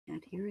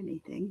can't hear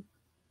anything.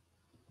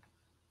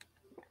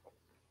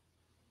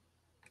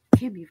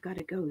 Kim, you've got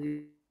to go.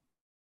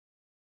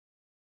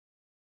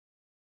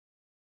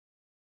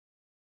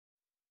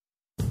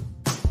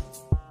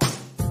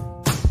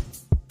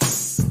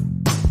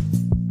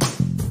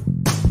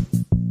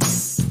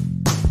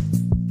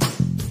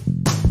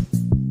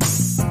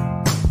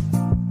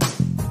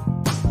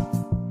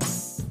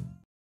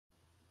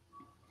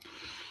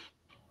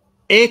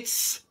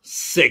 It's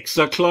 6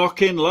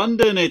 o'clock in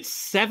London. It's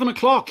 7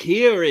 o'clock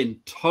here in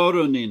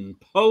Torun in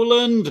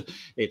Poland.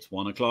 It's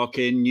 1 o'clock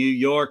in New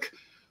York,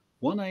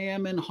 1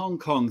 a.m. in Hong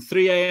Kong,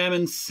 3 a.m.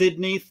 in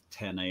Sydney,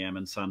 10 a.m.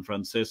 in San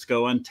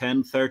Francisco, and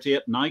 10:30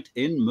 at night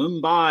in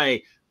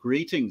Mumbai.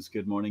 Greetings,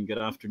 good morning, good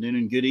afternoon,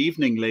 and good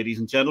evening, ladies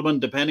and gentlemen,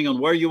 depending on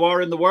where you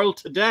are in the world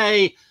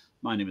today.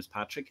 My name is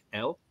Patrick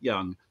L.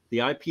 Young. The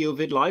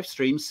IPO-VID live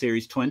stream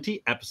series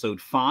 20,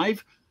 episode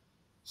 5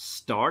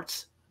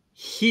 starts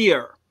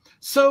here.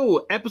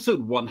 So, episode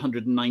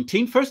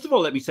 119. First of all,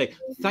 let me say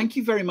thank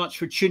you very much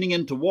for tuning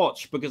in to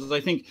watch, because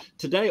I think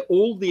today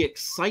all the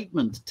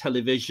excitement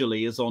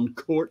televisually is on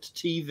court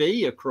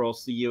TV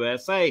across the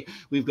USA.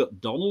 We've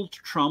got Donald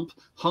Trump,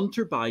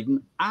 Hunter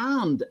Biden,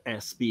 and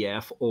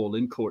SBF all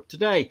in court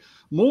today.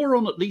 More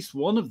on at least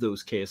one of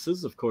those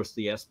cases. Of course,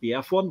 the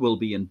SBF one will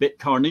be in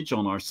BitCarnage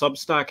on our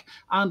Substack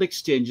and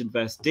Exchange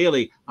Invest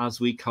Daily as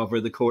we cover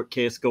the court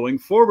case going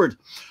forward.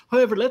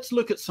 However, let's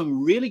look at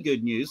some really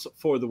good news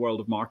for the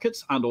world of markets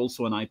and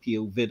also an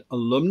IPO-VID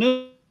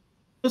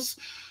alumnus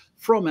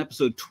from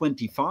episode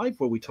 25,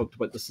 where we talked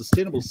about the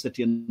sustainable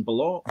city and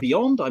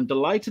beyond. I'm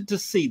delighted to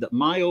see that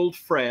my old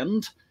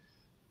friend,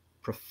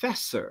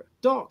 Professor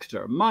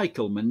Dr.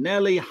 Michael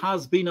Manelli,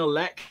 has been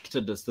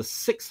elected as the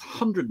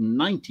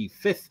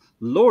 695th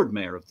Lord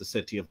Mayor of the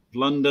City of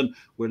London.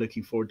 We're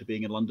looking forward to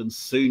being in London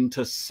soon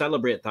to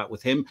celebrate that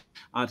with him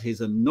at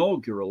his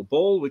inaugural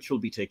ball, which will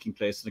be taking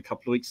place in a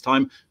couple of weeks'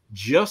 time,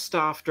 just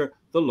after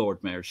the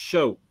Lord Mayor's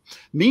show.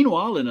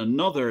 Meanwhile, in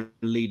another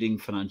leading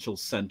financial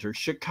centre,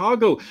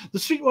 Chicago, the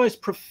Streetwise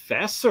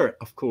Professor,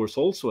 of course,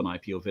 also an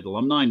IPO-VID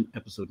alumni,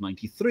 episode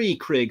 93,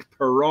 Craig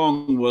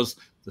Perrong was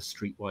the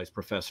Streetwise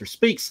Professor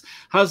Speaks,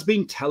 has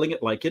been telling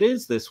it like it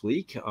is this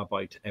week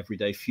about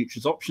everyday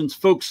futures options,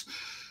 folks.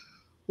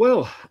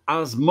 Well,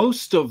 as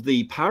most of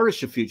the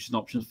parish of futures and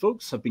options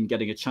folks have been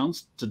getting a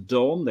chance to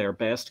don their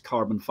best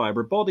carbon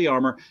fibre body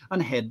armour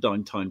and head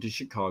downtown to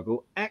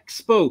Chicago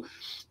Expo.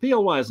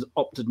 PLY has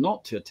opted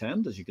not to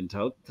attend, as you can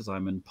tell, because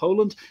I'm in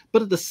Poland.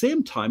 But at the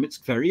same time, it's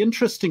very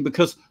interesting,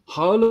 because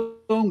how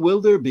long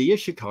will there be a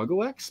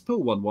Chicago Expo?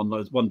 One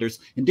wonders.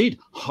 Indeed,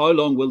 how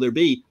long will there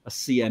be a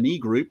CME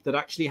group that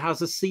actually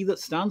has a C that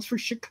stands for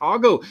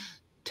Chicago?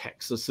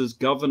 Texas's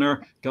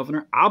Governor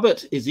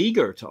Abbott is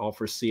eager to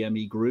offer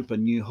CME Group a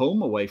new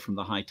home away from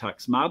the high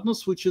tax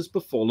madness which has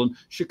befallen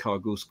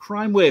Chicago's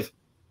crime wave.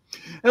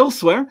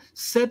 Elsewhere,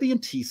 SEBI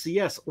and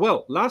TCS.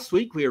 Well, last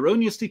week we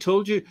erroneously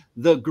told you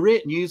the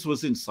great news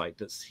was in sight,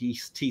 that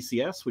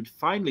TCS would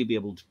finally be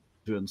able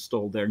to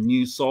install their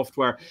new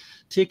software,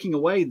 taking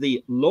away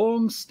the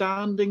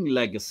long-standing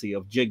legacy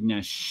of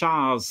Jignesh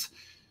Shah's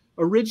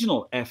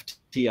original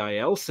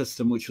FTIL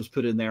system, which was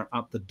put in there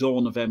at the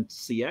dawn of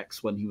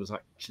MCX when he was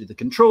actually the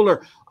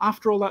controller.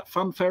 After all that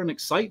fanfare and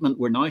excitement,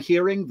 we're now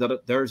hearing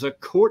that there's a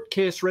court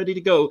case ready to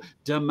go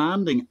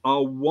demanding a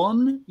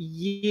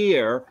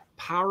 1-year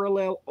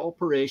parallel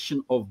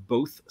operation of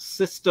both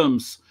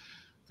systems.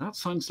 That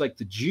sounds like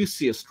the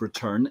juiciest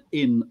return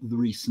in the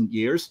recent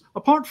years,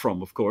 apart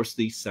from, of course,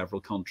 the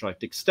several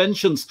contract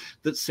extensions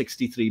that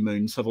 63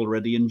 Moons have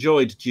already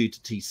enjoyed due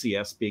to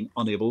TCS being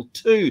unable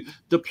to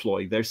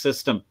deploy their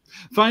system.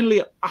 Finally,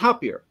 a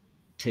happier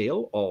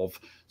tale of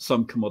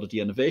some commodity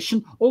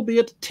innovation,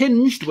 albeit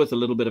tinged with a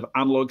little bit of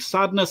analog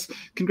sadness.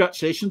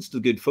 Congratulations to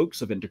the good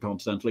folks of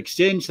Intercontinental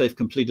Exchange. They've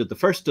completed the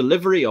first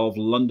delivery of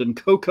London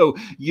cocoa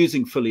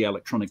using fully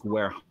electronic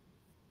warehouse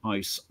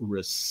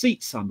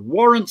receipts and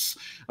warrants.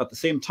 At the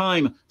same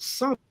time,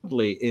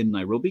 sadly, in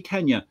Nairobi,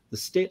 Kenya, the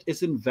state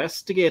is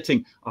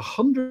investigating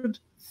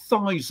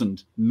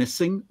 100,000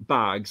 missing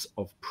bags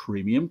of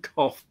premium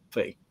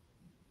coffee.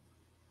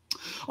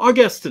 Our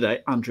guest today,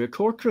 Andrea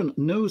Corcoran,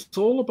 knows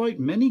all about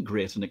many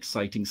great and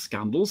exciting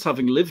scandals,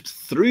 having lived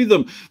through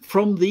them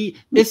from the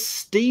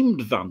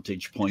esteemed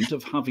vantage point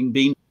of having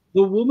been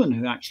the woman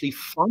who actually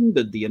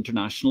founded the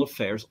International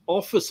Affairs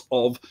Office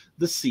of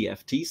the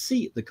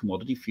CFTC, the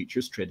Commodity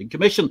Futures Trading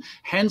Commission.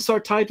 Hence our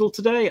title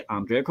today,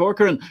 Andrea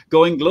Corcoran,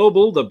 Going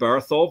Global, the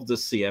Birth of the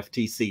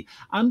CFTC.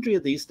 Andrea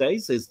these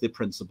days is the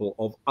principal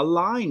of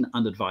Align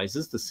and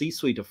advises the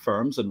C-suite of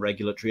firms and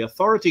regulatory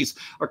authorities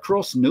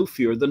across no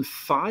fewer than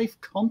 5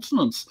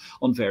 continents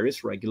on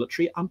various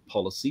regulatory and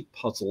policy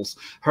puzzles.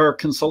 Her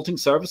consulting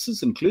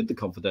services include the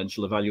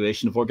confidential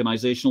evaluation of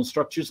organizational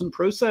structures and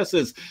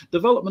processes,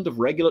 development of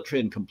regulatory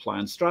and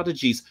compliance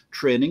strategies,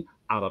 training,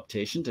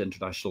 adaptation to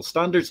international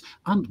standards,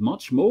 and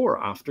much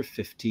more after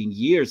 15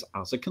 years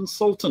as a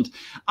consultant.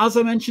 As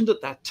I mentioned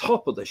at the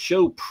top of the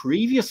show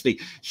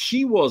previously,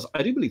 she was,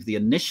 I do believe, the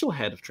initial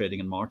head of trading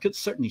and markets.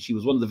 Certainly she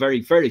was one of the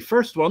very, very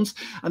first ones.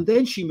 And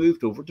then she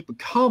moved over to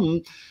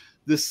become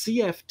the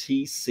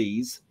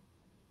CFTC's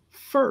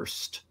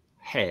first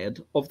head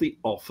of the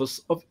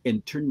Office of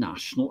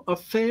International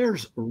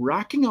Affairs,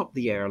 racking up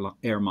the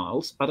air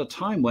miles at a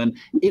time when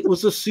it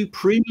was a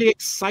supremely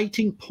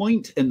exciting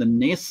point in the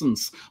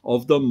nascence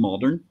of the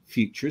modern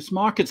futures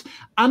markets.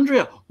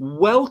 Andrea,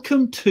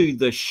 welcome to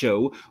the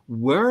show.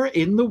 Where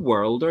in the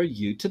world are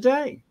you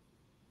today?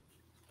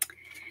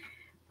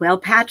 Well,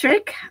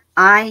 Patrick,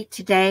 I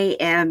today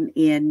am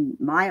in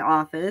my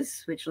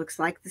office, which looks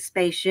like the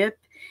spaceship,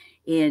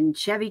 in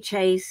Chevy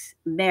Chase,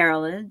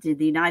 Maryland, in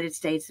the United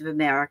States of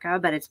America,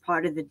 but it's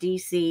part of the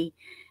DC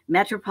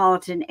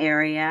metropolitan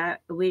area,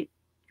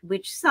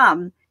 which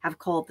some have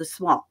called the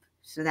swamp.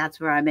 So that's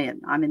where I'm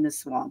in. I'm in the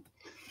swamp.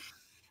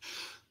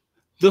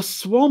 The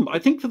swamp. I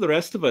think for the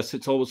rest of us,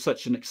 it's always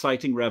such an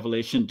exciting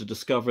revelation to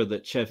discover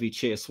that Chevy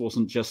Chase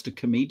wasn't just a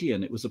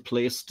comedian. It was a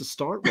place to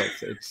start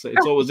with.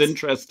 It's always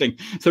interesting.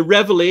 It's a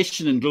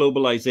revelation in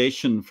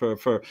globalization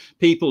for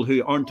people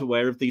who aren't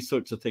aware of these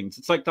sorts of things.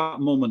 It's like that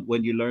moment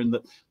when you learn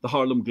that the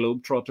Harlem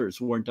Globetrotters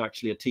weren't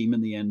actually a team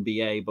in the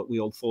NBA, but we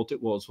all thought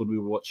it was when we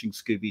were watching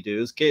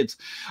Scooby-Doo as kids.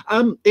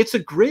 It's a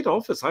great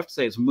office, I have to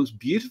say. It's the most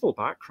beautiful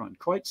background,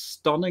 quite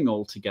stunning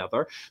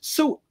altogether.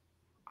 So,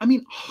 I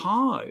mean,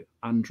 how,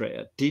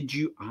 Andrea, did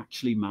you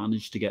actually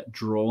manage to get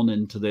drawn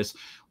into this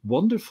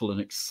wonderful and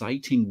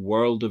exciting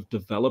world of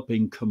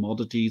developing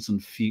commodities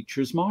and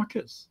futures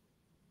markets?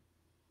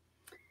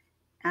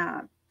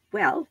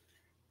 Well,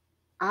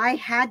 I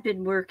had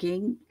been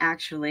working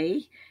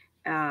actually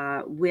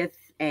with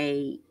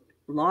a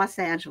Los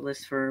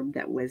Angeles firm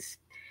that was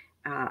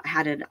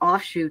had an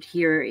offshoot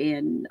here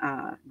in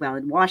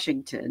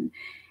Washington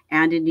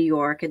and in New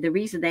York. And the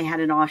reason they had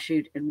an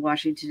offshoot in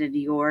Washington and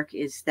New York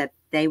is that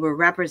they were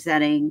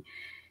representing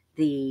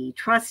the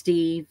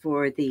trustee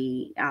for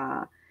the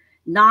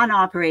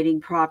non-operating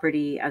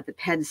property of the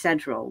Penn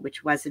Central,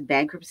 which was in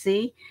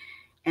bankruptcy.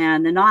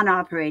 And the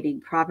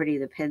non-operating property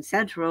of the Penn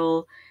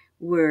Central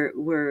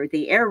were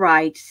the air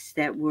rights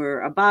that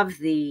were above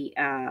the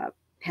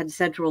Penn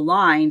Central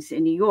lines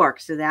in New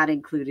York. So that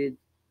included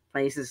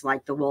places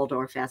like the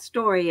Waldorf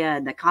Astoria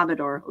and the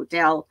Commodore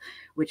Hotel,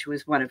 which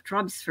was one of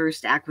Trump's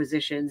first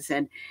acquisitions,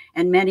 and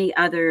many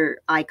other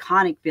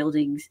iconic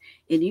buildings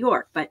in New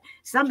York. But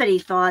somebody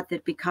thought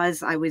that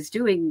because I was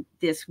doing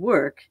this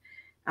work,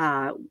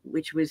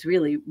 which was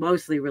really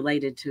mostly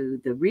related to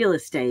the real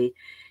estate,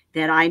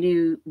 that I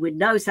would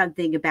know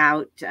something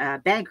about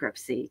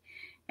bankruptcy.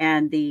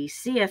 And the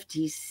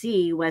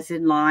CFTC was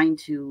in line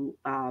to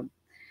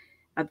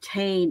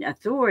obtain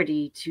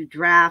authority to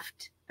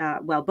draft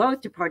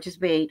both to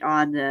participate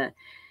on the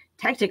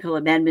technical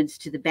amendments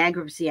to the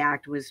Bankruptcy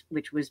Act,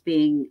 which was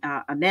being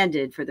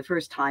amended for the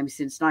first time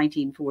since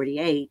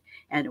 1948,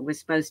 and it was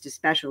supposed to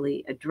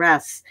specially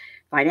address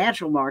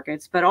financial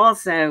markets, but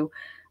also,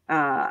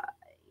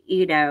 that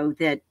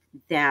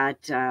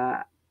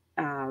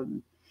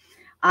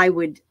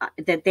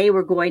they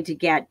were going to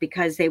get,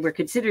 because they were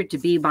considered to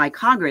be by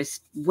Congress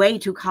way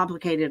too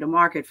complicated a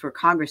market for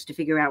Congress to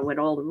figure out what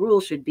all the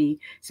rules should be.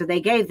 So they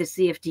gave the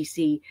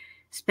CFTC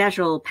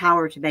special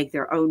power to make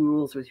their own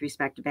rules with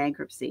respect to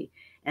bankruptcy.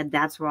 And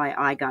that's why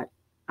I got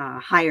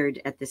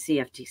hired at the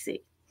CFTC.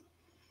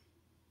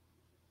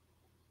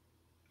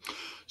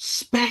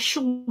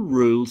 Special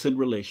rules in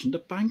relation to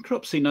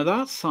bankruptcy. Now,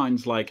 that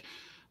sounds like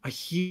a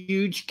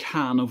huge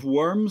can of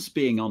worms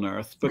being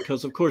unearthed,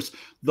 because, of course,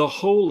 the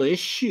whole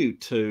issue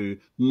to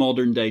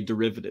modern day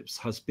derivatives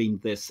has been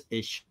this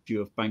issue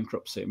of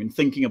bankruptcy. I mean,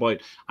 thinking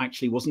about,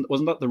 actually, wasn't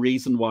that the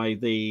reason why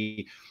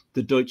the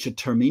Deutsche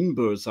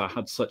Terminbörse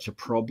had such a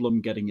problem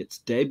getting its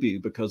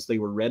debut, because they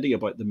were ready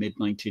about the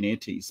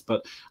mid-1980s.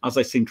 But as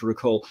I seem to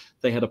recall,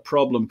 they had a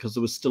problem because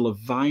there was still a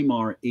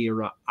Weimar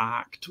era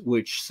act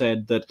which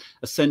said that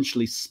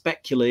essentially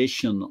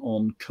speculation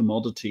on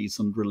commodities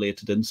and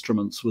related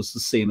instruments was the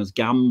same as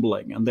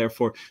gambling, and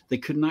therefore they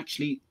couldn't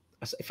actually,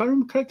 if I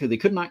remember correctly, they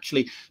couldn't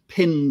actually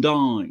pin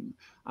down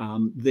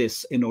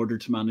this in order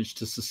to manage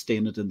to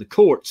sustain it in the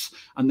courts,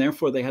 and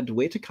therefore they had to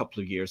wait a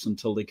couple of years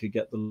until they could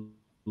get the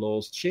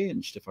laws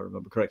changed, if I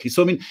remember correctly.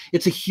 So, I mean,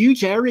 it's a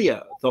huge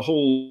area, the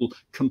whole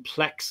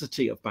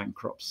complexity of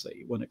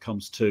bankruptcy when it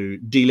comes to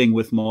dealing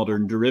with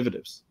modern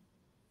derivatives.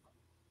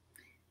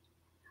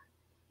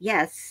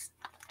 Yes.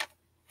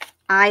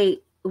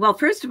 Well,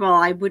 first of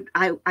all, I would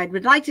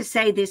like to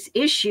say this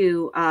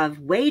issue of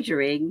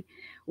wagering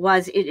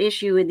was an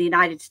issue in the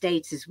United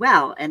States as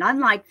well. And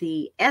unlike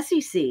the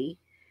SEC,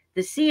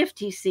 the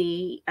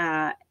CFTC,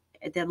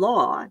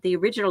 the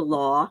original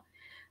law,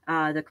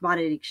 the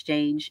Commodity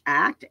Exchange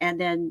Act, and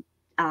then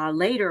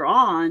later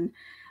on,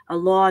 a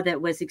law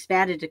that was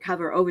expanded to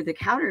cover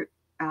over-the-counter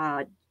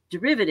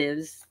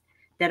derivatives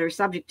that are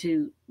subject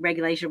to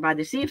regulation by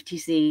the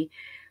CFTC,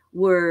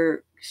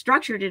 were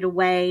structured in a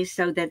way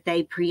so that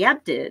the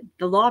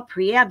law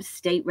preempts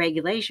state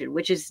regulation,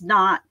 which is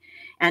not,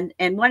 and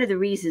one of the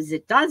reasons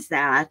it does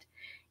that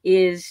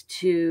is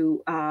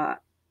to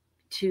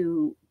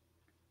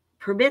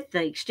permit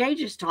the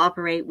exchanges to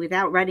operate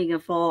without running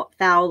foul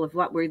of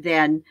what were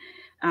then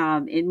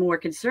in more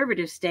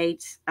conservative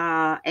states,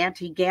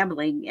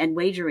 anti-gambling and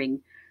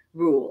wagering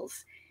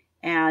rules,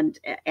 and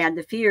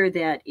the fear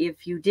that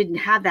if you didn't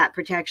have that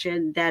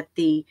protection, that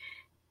the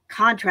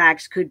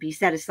contracts could be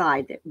set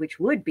aside, which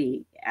would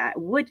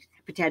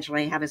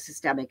potentially have a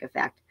systemic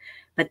effect.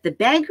 But the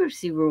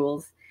bankruptcy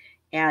rules,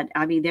 and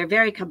I mean, they're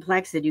very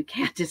complex and you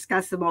can't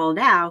discuss them all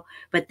now,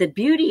 but the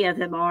beauty of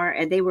them are,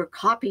 and they were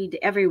copied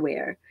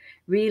everywhere,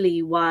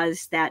 really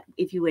was that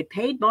if you had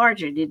paid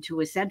margin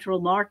into a central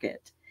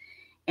market,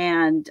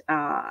 and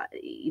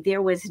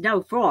there was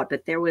no fraud,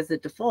 but there was a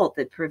default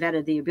that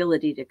prevented the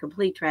ability to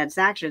complete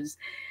transactions,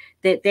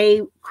 that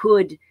they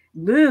could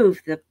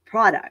move the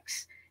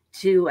products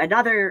to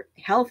another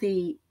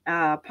healthy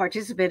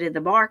participant in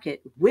the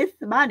market with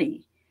the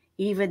money,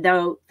 even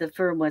though the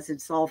firm was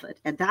insolvent.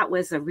 And that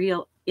was a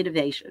real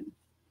innovation.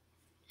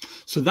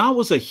 So that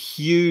was a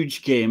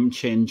huge game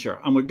changer.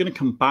 And we're going to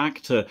come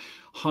back to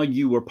how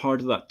you were part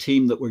of that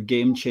team that were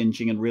game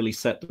changing and really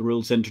set the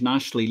rules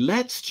internationally.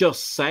 Let's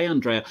just say,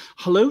 Andrea,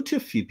 hello to a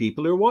few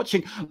people who are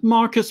watching.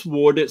 Marcus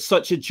Ward, it's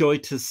such a joy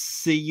to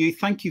see you.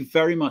 Thank you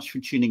very much for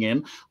tuning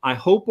in. I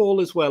hope all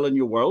is well in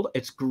your world.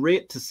 It's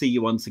great to see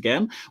you once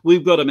again.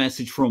 We've got a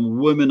message from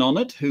Women on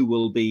It, who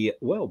will be,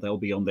 well, they'll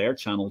be on their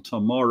channel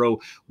tomorrow,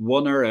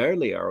 1 hour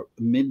earlier,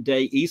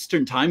 midday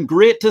Eastern time.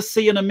 Great to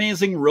see an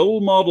amazing role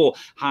model.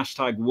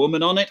 Hashtag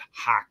Women on It,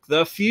 hack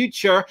the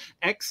future.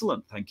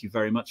 Excellent. Thank you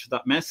very much for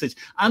that message.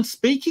 And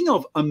speaking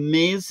of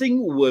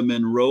amazing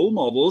women role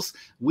models,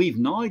 we've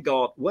now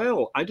got,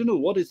 well, I don't know,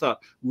 what is that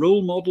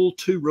role model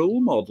to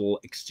role model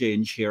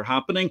exchange here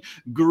happening?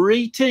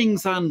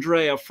 Greetings,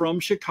 Andrea, from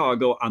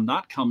Chicago. And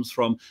that comes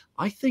from,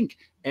 I think,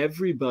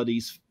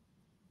 everybody's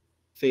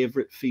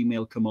favorite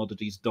female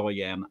commodities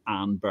doyen,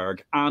 Anne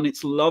Berg. And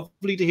it's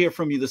lovely to hear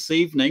from you this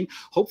evening.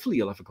 Hopefully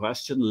you'll have a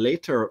question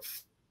later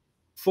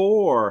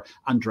for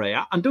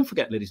Andrea. And don't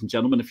forget, ladies and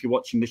gentlemen, if you're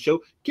watching the show,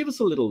 give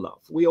us a little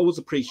love. We always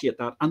appreciate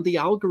that. And the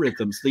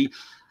algorithms,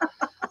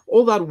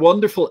 all that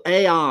wonderful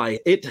AI,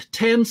 it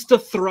tends to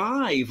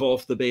thrive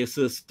off the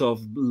basis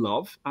of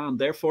love. And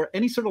therefore,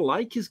 any sort of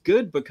like is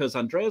good, because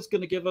Andrea's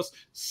going to give us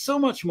so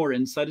much more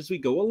insight as we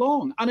go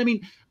along. And I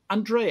mean,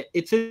 Andrea,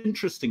 it's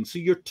interesting. So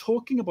you're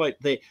talking about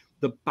the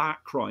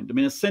background. I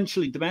mean,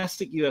 essentially,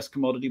 domestic U.S.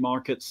 commodity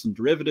markets and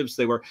derivatives,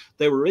 they were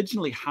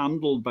originally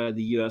handled by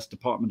the U.S.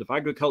 Department of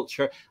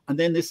Agriculture, and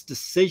then this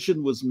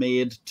decision was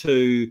made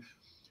to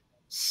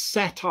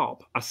set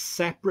up a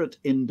separate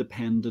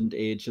independent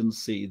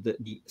agency,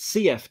 the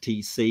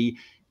CFTC,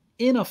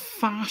 in a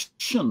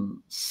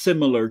fashion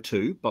similar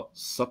to, but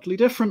subtly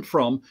different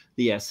from,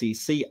 the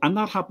SEC. And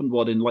that happened,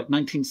 what, in like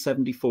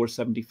 1974,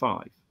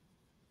 75?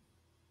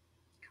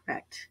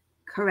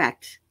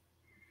 Correct.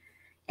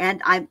 And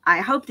I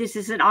hope this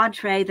is an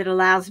entree that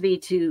allows me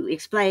to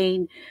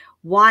explain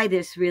why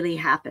this really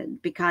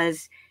happened.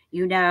 Because,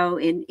 you know,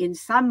 in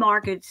some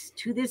markets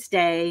to this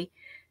day,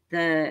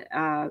 the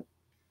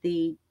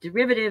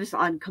derivatives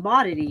on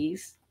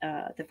commodities,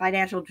 the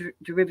financial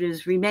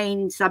derivatives,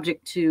 remain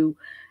subject to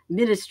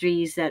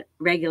ministries that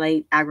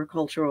regulate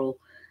agricultural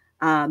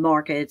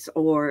markets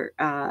or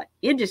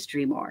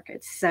industry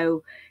markets.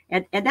 So,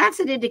 and that's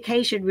an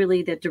indication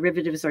really that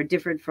derivatives are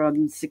different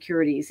from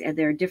securities, and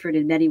they're different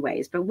in many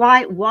ways. But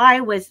why the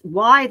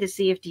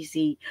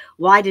CFTC?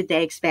 Why did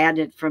they expand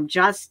it from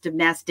just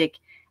domestic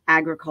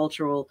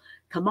agricultural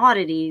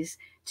commodities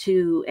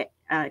to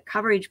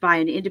coverage by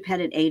an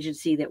independent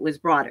agency that was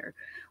broader?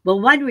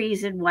 Well, one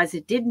reason was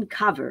it didn't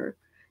cover,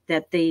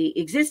 that the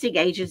existing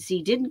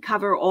agency didn't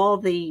cover all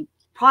the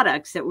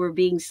products that were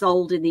being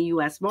sold in the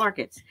U.S.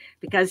 markets,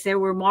 because there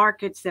were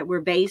markets that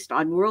were based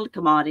on world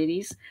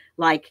commodities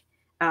like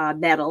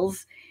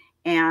metals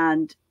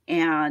and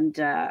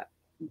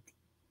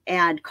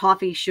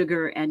coffee,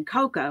 sugar, and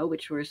cocoa,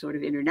 which were sort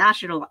of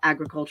international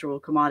agricultural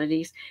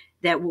commodities,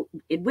 that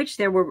in which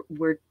there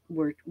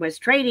was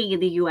trading in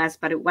the U.S.,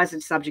 but it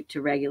wasn't subject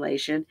to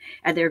regulation,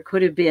 and there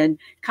could have been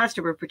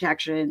customer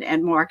protection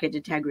and market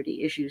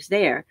integrity issues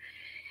there.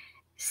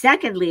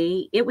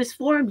 Secondly, it was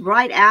formed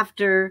right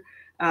after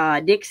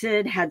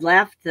Nixon had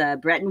left the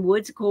Bretton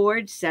Woods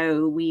Accord,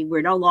 so we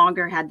were no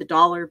longer had the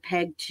dollar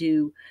pegged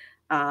to,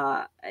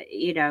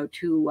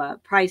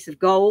 price of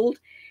gold,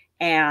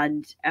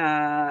 and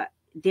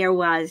there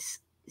was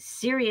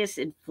serious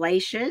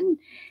inflation.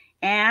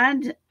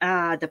 And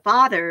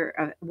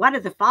one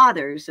of the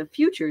fathers of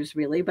futures,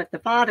 really, but the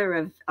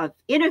father of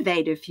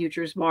innovative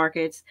futures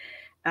markets,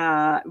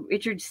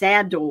 Richard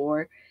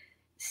Sandor,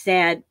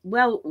 said,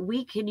 well,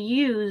 we can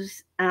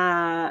use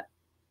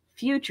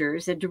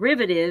futures and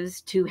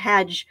derivatives to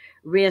hedge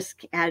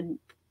risk and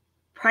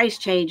price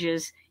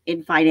changes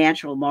in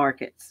financial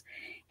markets.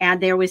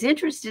 And there was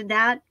interest in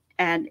that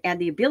and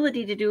the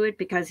ability to do it,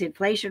 because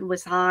inflation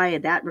was high,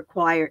 and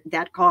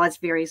that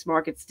caused various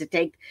markets to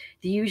take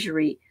the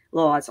usury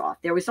laws off.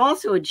 There was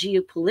also a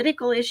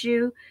geopolitical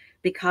issue,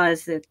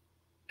 because the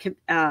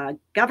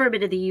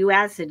government of the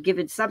U.S. had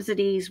given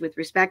subsidies with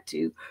respect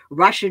to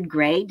Russian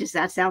grain. Does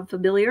that sound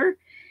familiar?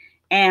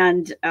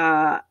 And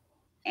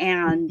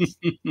And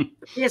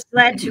this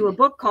led to a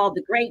book called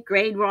The Great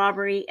Grain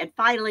Robbery. And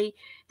finally,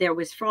 there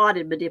was fraud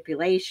and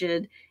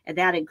manipulation, and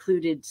that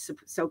included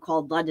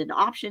so-called London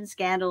option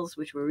scandals,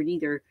 which were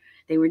neither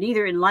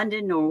in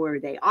London nor were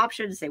they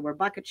options; they were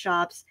bucket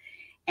shops,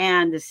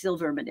 and the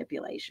silver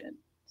manipulation.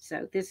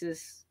 So this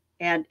is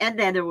and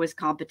then there was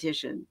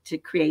competition to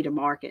create a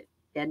market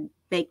and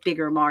make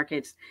bigger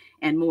markets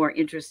and more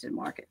interest in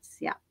markets.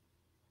 Yeah.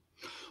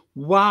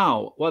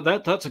 Wow. Well,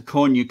 that's a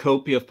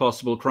cornucopia of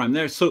possible crime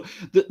there. So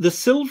the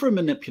silver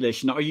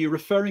manipulation, are you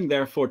referring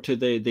therefore to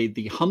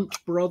the Hunt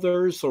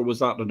brothers, or was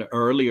that an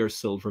earlier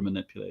silver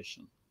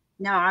manipulation?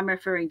 No, I'm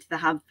referring to the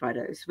Hunt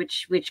brothers,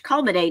 which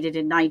culminated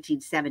in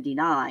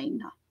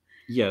 1979.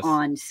 Yes.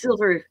 On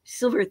Silver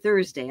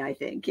Thursday, I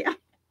think. Yeah.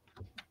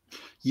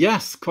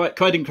 Yes,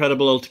 quite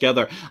incredible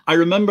altogether. I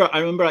remember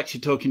actually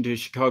talking to a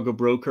Chicago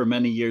broker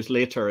many years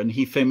later, and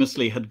he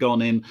famously had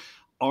gone in,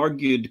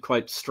 argued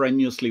quite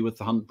strenuously with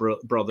the Hunt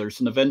brothers,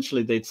 and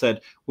eventually they'd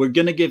said, we're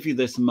going to give you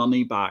this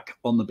money back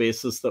on the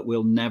basis that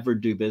we'll never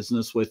do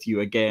business with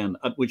you again,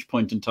 at which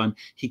point in time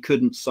he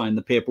couldn't sign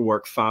the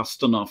paperwork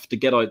fast enough to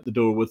get out the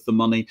door with the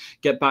money,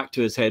 get back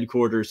to his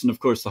headquarters. And of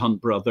course the Hunt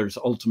brothers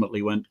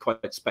ultimately went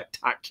quite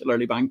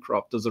spectacularly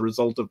bankrupt as a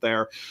result of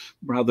their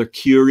rather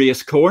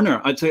curious corner.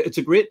 It's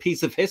a great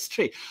piece of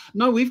history.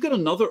 Now we've got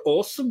another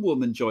awesome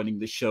woman joining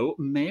the show,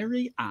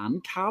 Mary Ann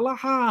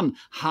Callahan.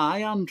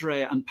 Hi,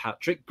 Andrea and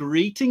Patrick.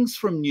 Greetings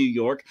from New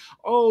York.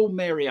 Oh,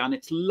 Mary Ann,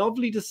 it's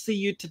lovely to see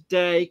you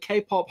today.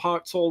 K-pop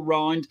hearts all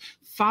round.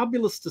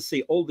 Fabulous to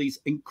see all these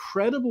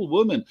incredible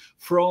women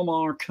from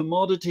our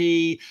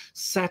commodity,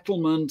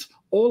 settlement,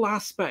 all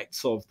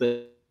aspects of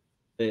the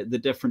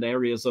different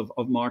areas of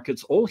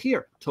markets, all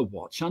here to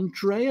watch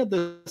Andrea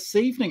this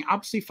evening.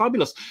 Absolutely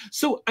fabulous.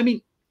 So, I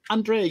mean,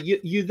 Andrea,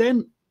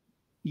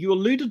 you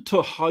alluded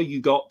to how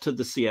you got to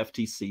the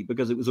CFTC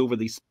because it was over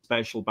these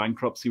special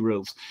bankruptcy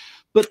rules.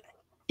 But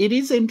it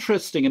is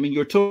interesting. I mean,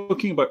 you're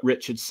talking about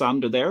Richard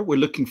Sander there. We're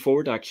looking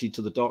forward actually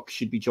to the doc.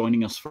 Should be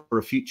joining us for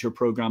a future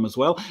program as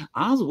well,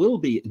 as will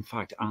be, in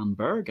fact, Anne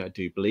Berg, I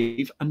do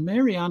believe. And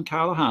Mary Ann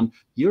Callahan,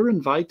 you're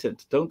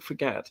invited. Don't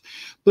forget.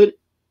 But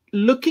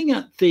looking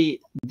at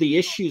the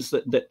issues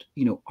that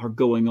are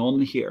going on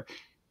here,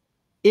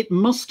 it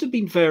must have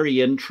been very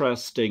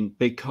interesting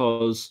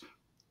because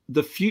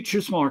the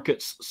futures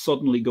markets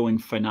suddenly going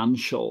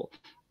financial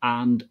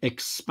and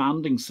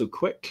expanding so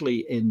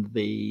quickly in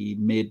the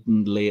mid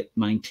and late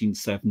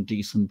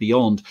 1970s and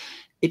beyond,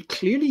 it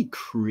clearly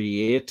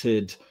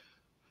created,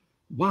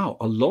 wow,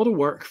 a lot of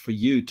work for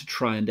you to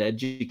try and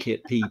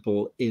educate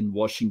people in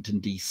Washington,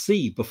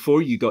 D.C.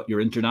 before you got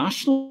your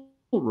international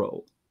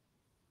role.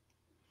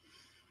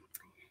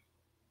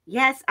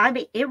 Yes, I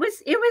mean, it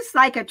was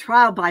like a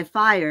trial by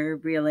fire,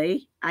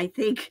 really. I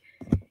think,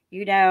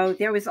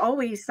 there was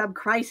always some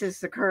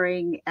crisis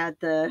occurring at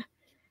the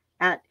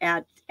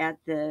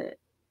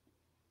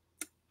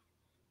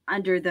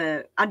under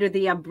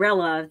the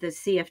umbrella of the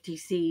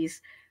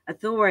CFTC's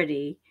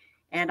authority.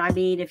 And I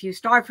mean, if you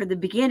start from the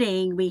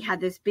beginning, we had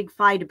this big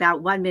fight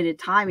about 1 minute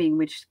timing,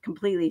 which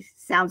completely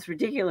sounds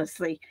ridiculous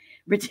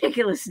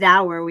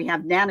now, where we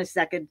have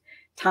nanosecond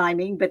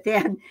timing. But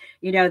then,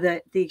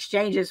 the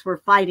exchanges were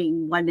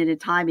fighting 1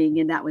 minute timing,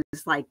 and that was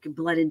like a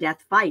blood and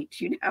death fight,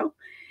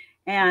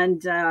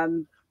 and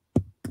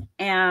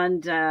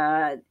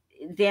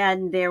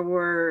then there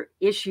were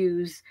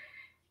issues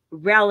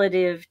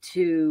relative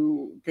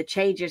to the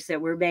changes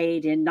that were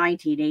made in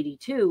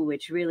 1982,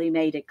 which really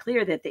made it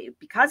clear that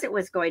because it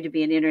was going to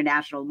be an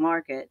international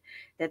market,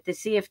 that the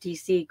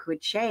CFTC could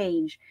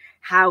change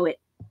how it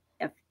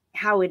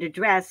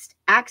addressed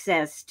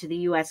access to the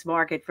U.S.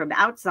 market from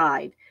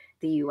outside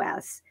the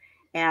U.S.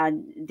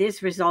 And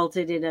this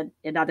resulted in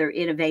another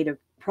innovative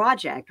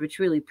project, which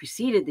really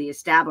preceded the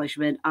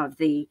establishment of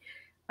the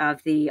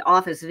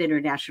Office of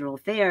International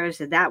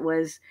Affairs, and that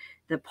was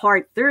the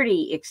Part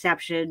 30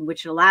 exception,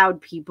 which allowed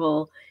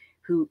people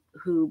who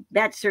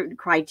met certain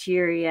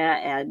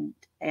criteria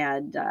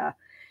and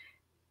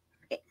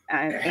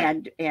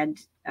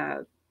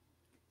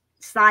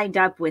signed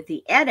up with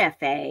the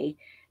NFA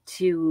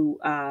to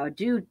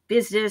do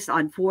business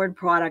on foreign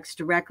products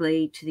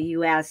directly to the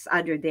U.S.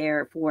 under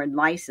their foreign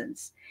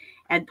license,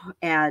 and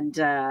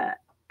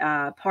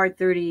Part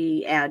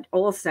 30 and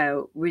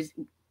also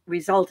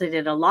resulted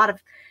in a lot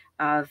of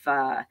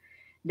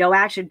no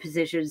action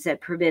positions that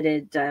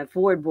permitted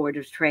Foreign Board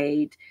of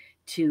Trade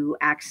to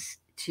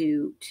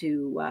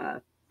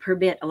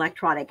permit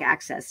electronic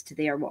access to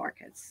their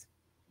markets.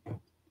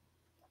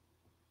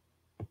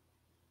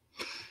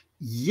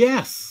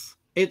 Yes,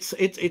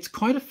 it's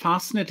quite a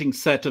fascinating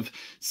set of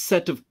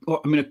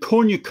a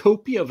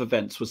cornucopia of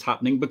events was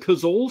happening,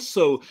 because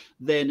also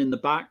then in the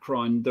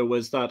background there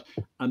was that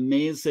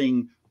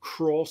amazing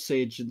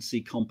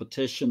cross-agency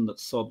competition that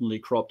suddenly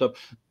cropped up.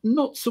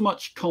 Not so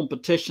much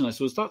competition, I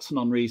suppose that's an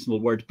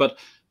unreasonable word, but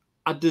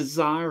a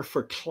desire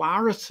for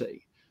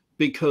clarity,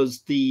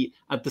 because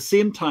at the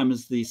same time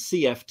as the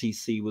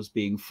CFTC was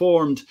being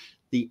formed,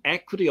 the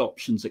equity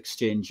options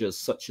exchanges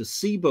such as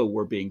CBOE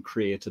were being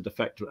created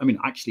effectively. I mean,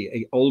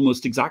 actually,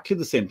 almost exactly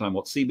the same time.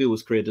 What CBOE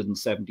was created in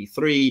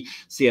 73,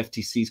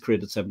 CFTC's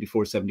created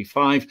 74,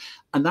 75.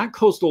 And that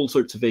caused all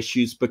sorts of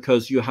issues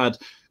because you had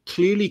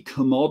clearly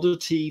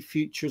commodity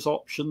futures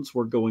options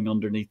were going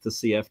underneath the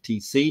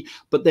CFTC,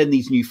 but then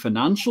these new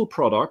financial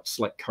products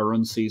like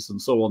currencies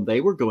and so on, they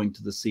were going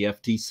to the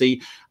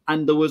CFTC.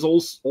 And there was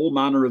all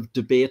manner of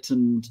debate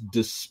and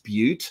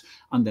dispute.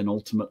 And then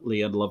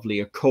ultimately a lovely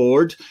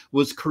accord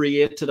was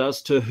created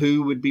as to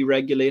who would be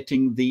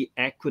regulating the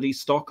equity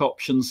stock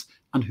options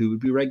and who would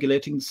be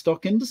regulating the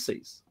stock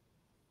indices.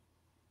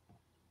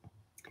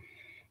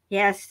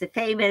 Yes, the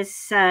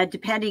famous,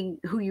 depending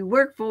who you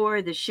work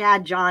for, the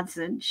Shad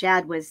Johnson.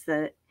 Shad was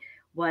the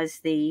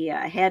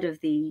head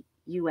of the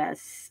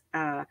U.S.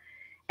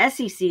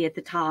 SEC at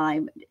the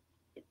time,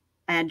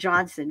 and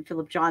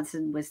Philip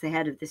Johnson, was the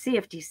head of the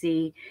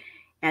CFTC,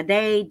 and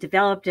they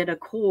developed an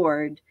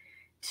accord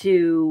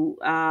to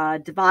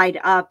divide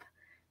up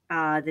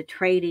the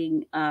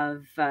trading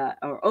of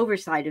or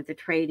oversight of the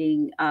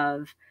trading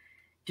of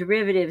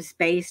derivatives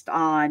based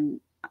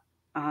on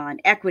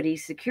equity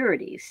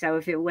securities. So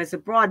if it was a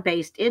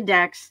broad-based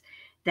index,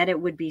 then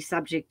it would be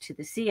subject to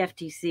the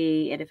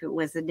CFTC, and if it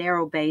was a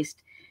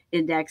narrow-based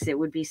index, it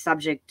would be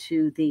subject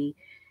to the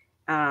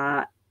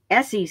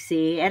SEC.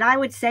 And I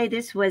would say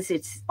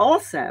it's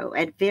also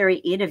a very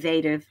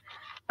innovative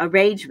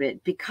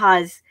arrangement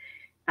because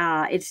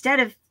instead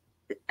of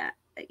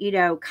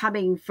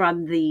coming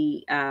from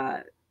the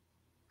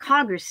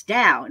Congress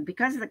down,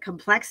 because of the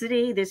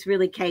complexity, this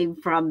really came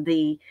from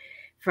the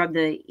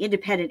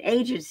independent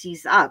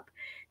agencies up.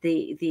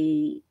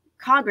 The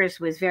Congress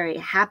was very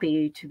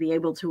happy to be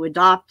able to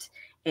adopt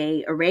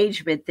a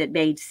arrangement that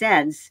made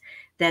sense,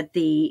 that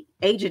the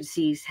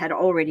agencies had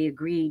already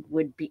agreed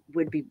would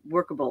be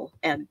workable.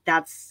 And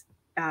that's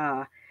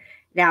now,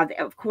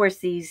 of course,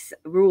 these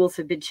rules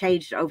have been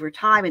changed over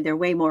time and they're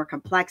way more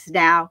complex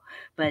now,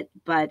 but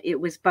it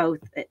was both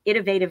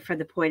innovative from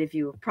the point of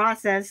view of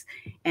process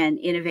and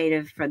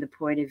innovative from the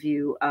point of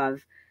view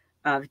of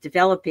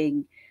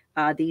developing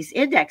these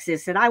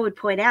indexes. And I would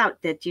point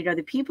out that,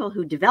 the people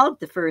who developed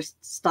the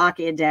first stock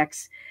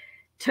index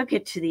took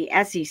it to the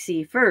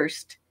SEC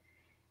first,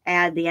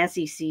 and the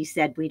SEC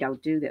said, we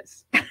don't do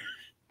this.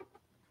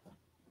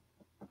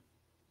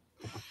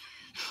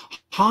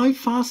 How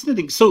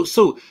fascinating.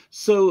 So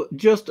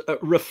just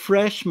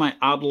refresh my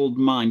addled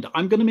mind.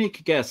 I'm going to make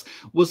a guess.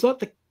 Was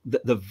that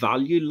the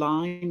Value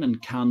Line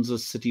and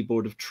Kansas City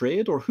Board of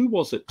Trade, or who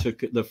was it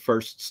took the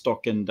first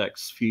stock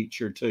index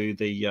future to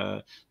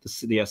the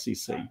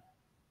SEC?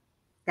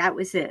 That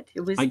was it.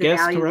 It was I the guess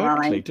Value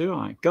correctly, Line. do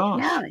I?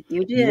 Gosh. Yeah,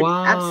 you did.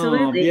 Wow.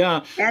 Absolutely.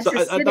 Yeah.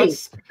 Kansas City.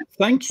 That's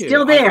thank you.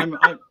 Still there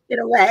in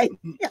a way.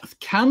 Yeah.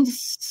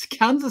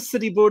 Kansas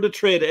City Board of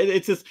Trade.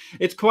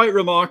 It's quite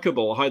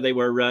remarkable how they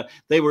were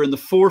in the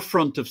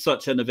forefront of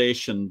such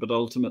innovation, but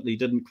ultimately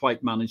didn't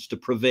quite manage to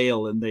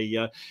prevail in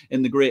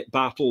the great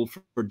battle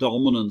for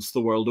dominance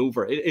the world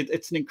over.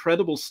 It's an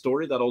incredible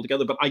story, that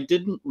altogether. But I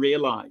didn't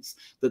realize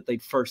that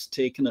they'd first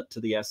taken it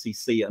to the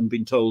SEC and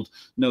been told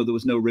no, there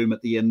was no room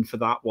at the inn for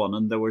that one,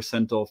 and they were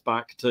sent off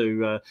back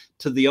to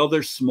the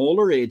other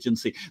smaller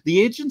agency. The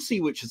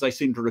agency, which, as I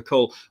seem to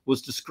recall,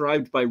 was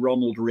described by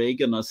Ronald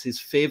Reagan as his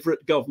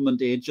favorite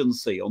government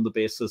agency on the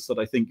basis that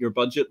I think your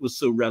budget was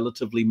so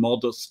relatively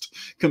modest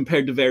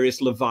compared to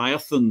various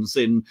leviathans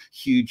in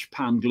huge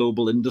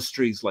pan-global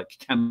industries like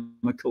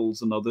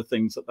chemicals and other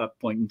things at that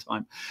point in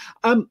time.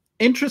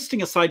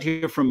 Interesting aside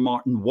here from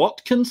Martin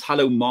Watkins.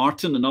 Hello,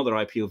 Martin, another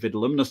IPO-VID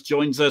alumnus,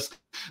 joins us.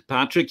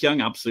 Patrick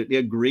Young, absolutely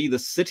agree. The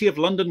City of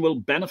London will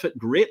benefit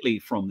greatly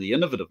from the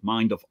innovative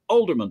mind of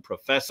Alderman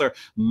Professor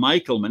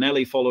Michael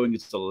Manelli following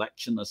his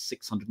election as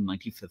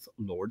 695th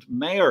Lord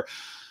Mayor.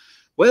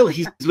 Well,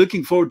 he's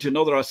looking forward to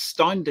another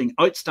outstanding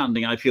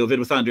IPO-VID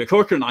with Andrea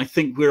Corcoran. I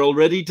think we're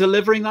already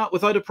delivering that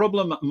without a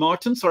problem.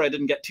 Martin, sorry I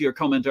didn't get to your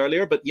comment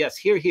earlier, but yes,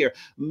 here.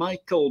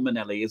 Michael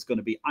Manelli is going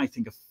to be, I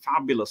think, a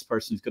fabulous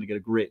person who's going to get a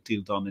great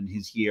deal done in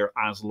his year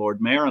as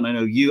Lord Mayor. And I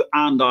know you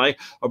and I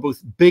are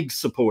both big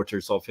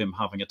supporters of him,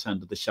 having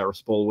attended the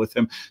Sheriff's Ball with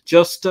him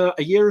just a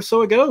year or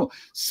so ago.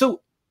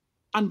 So,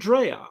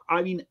 Andrea,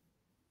 I mean,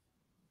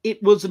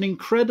 it was an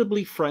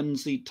incredibly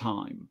frenzied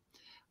time.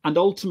 And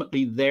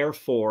ultimately,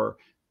 therefore,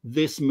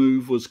 this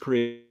move was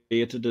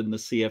created in the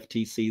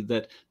CFTC,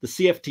 that the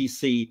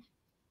CFTC,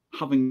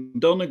 having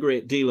done a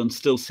great deal and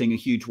still seeing a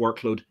huge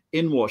workload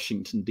in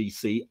Washington,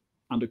 D.C.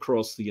 and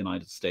across the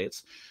United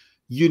States,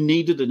 you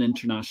needed an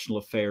international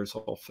affairs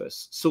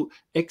office. So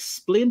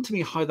explain to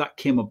me how that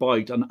came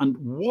about and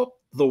what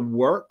the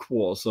work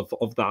was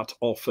of that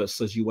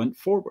office as you went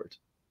forward.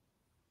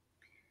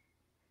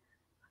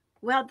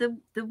 Well,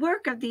 the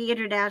work of the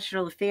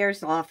International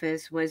Affairs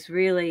Office was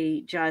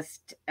really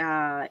just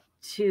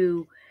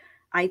to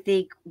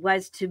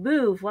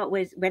move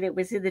when it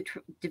was in the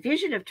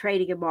Division of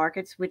Trading and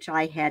Markets, which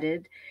I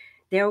headed.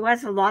 There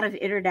was a lot of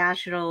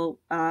international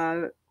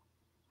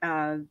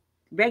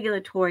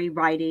regulatory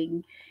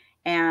writing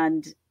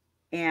and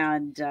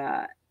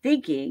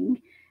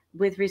thinking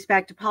with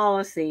respect to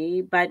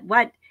policy. But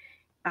what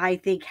I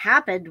think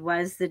happened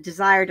was the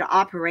desire to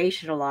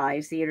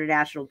operationalize the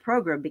international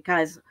program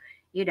because,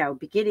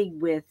 beginning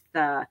with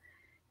the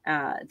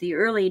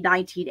early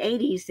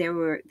 1980s,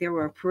 there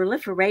were a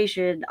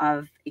proliferation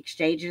of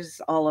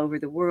exchanges all over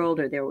the world,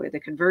 or there were the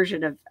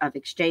conversion of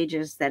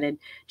exchanges that had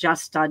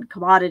just done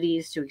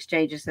commodities to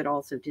exchanges that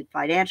also did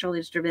financial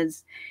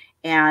instruments,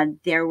 and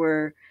there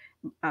were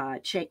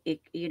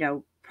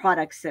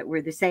products that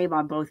were the same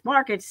on both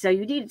markets. So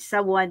you needed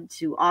someone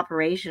to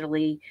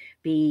operationally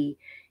be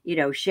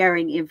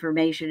sharing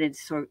information and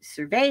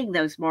surveying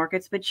those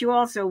markets, but you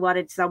also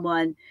wanted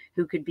someone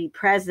who could be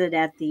present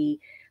at the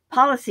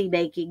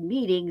policy-making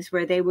meetings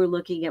where they were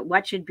looking at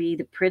what should be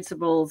the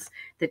principles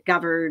that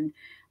govern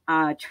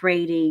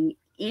trading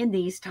in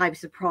these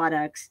types of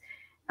products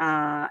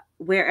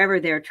wherever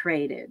they're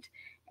traded.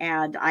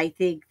 And I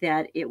think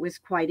that it was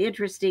quite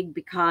interesting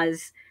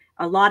because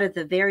a lot of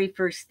the very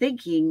first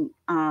thinking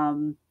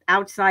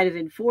outside of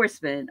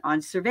enforcement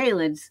on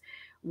surveillance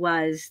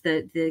was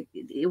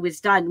it was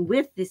done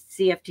with the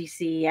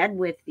CFTC and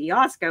with the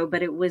OSCO,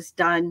 but it was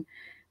done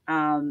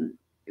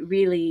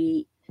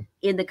really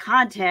in the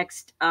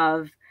context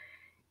of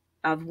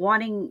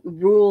wanting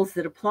rules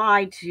that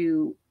apply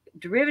to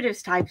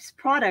derivatives types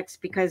products,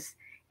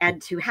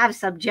 and to have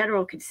some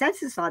general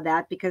consensus on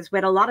that, because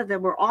when a lot of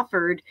them were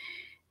offered,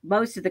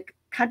 most of the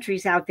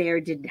countries out there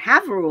didn't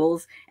have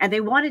rules, and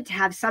they wanted to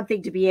have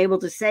something to be able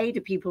to say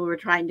to people who were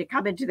trying to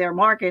come into their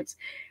markets,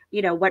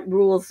 what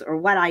rules or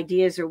what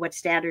ideas or what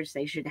standards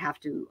they should have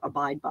to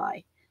abide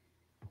by.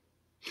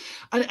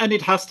 And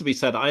it has to be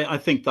said, I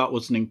think that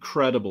was an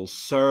incredible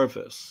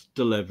service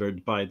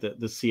delivered by the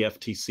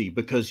CFTC,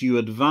 because you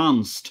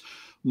advanced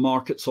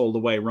markets all the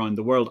way around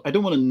the world. I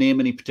don't want to name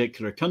any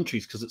particular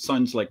countries because it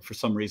sounds like for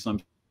some reason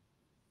I'm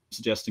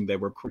suggesting they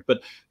were quick,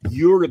 but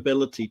your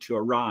ability to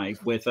arrive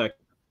with a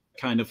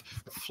kind of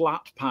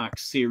flat pack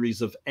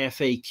series of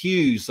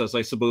FAQs, as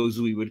I suppose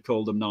we would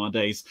call them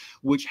nowadays,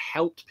 which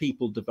helped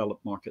people develop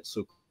markets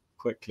so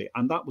quickly.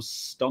 And that was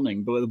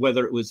stunning,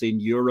 whether it was in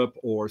Europe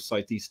or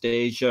Southeast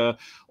Asia,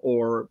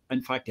 or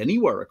in fact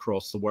anywhere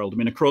across the world. I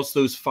mean, across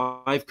those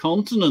 5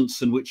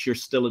 continents in which you're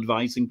still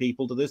advising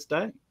people to this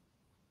day.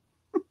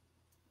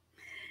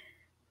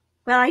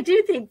 Well, I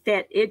do think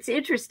that it's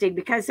interesting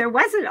because there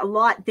wasn't a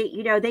lot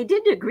that, they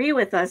didn't agree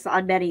with us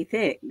on many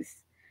things.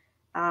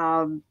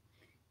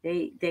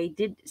 They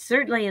did,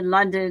 certainly in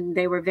London,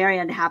 they were very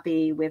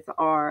unhappy with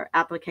our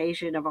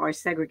application of our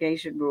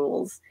segregation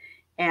rules.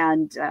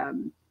 And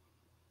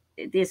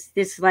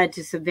this led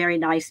to some very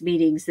nice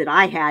meetings that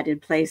I had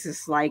in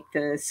places like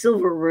the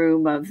Silver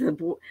Room of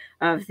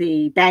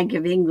the Bank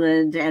of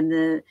England and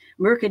the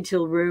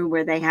Mercantile Room,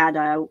 where they had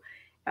a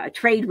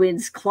trade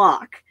winds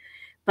clock.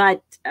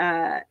 But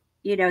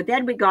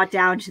then we got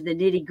down to the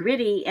nitty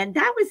gritty, and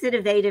that was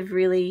innovative,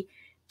 really,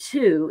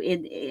 too,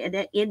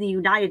 in the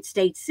United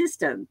States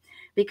system,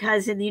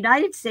 because in the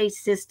United States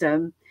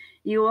system,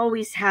 you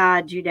always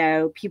had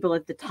people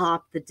at the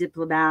top, the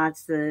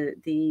diplomats,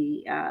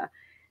 the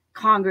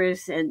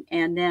Congress, and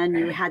then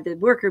you had the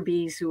worker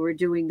bees who were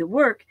doing the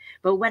work.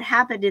 But what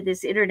happened in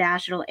this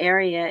international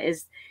area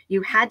is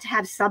you had to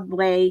have some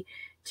way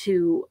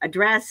to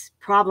address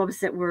problems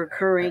that were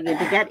occurring and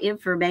to get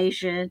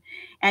information,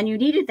 and you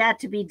needed that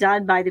to be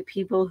done by the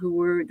people who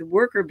were the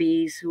worker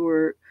bees, who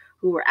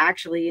were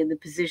actually in the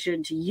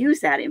position to use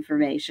that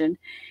information.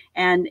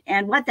 And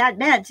what that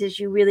meant is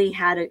you really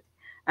had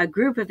a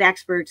group of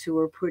experts who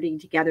were putting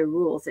together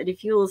rules. And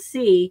if you will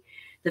see,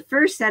 the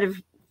first set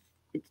of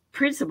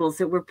principles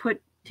that were put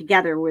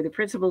together were the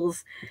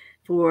principles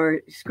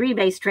for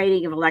screen-based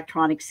trading of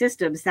electronic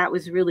systems. That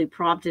was really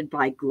prompted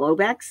by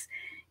Globex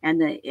and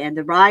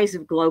the rise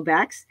of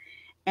Globex.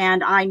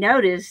 And I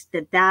noticed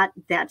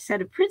that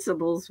set of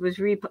principles was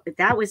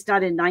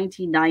done in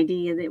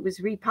 1990, and it was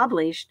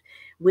republished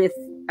with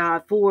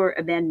 4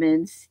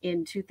 amendments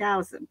in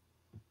 2000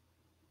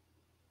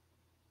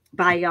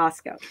 by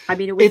IOSCO. I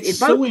mean, it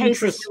was in both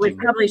cases it was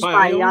published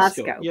by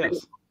IOSCO.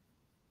 Yes.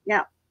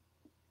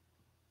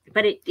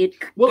 But it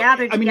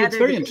gathered together it's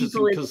very the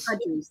people in the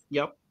countries.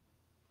 Yep.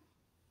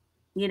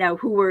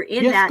 Who were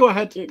in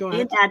that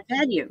in that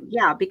venue.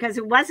 Yeah, because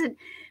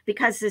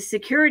the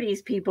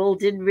securities people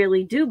didn't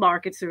really do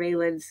market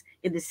surveillance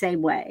in the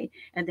same way,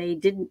 and they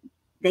didn't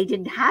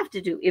have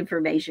to do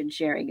information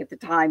sharing at the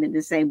time in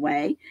the same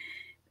way,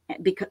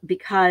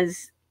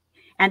 because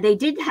and they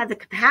didn't have the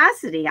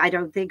capacity, I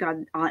don't think,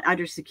 on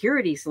under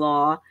securities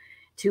law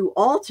to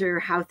alter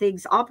how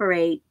things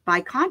operate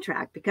by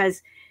contract.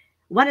 Because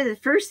one of the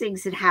first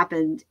things that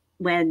happened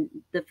when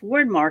the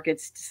foreign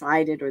markets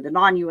decided, or the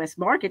non-US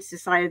markets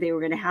decided they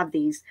were going to have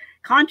these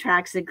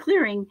contracts and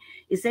clearing,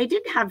 is they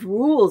didn't have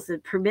laws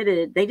that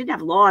permitted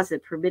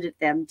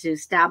them to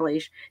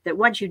establish that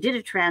once you did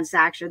a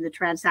transaction, the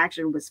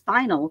transaction was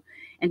final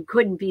and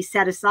couldn't be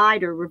set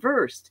aside or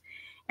reversed.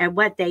 And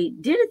what they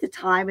did at the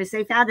time is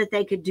they found that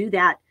they could do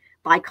that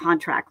by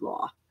contract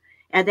law.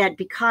 And that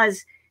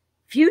because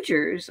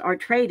futures are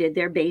traded.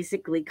 They're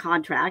basically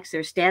contracts.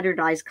 They're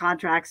standardized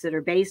contracts that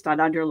are based on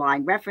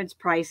underlying reference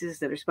prices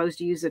that are supposed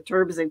to use the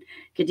terms and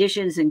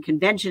conditions and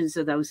conventions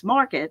of those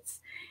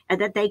markets, and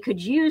that they could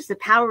use the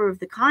power of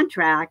the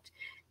contract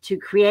to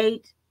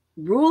create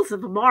rules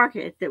of the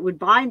market that would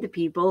bind the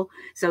people,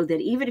 so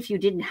that even if you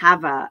didn't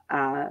have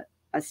a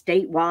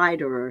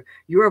statewide or a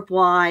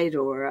Europe-wide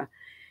or a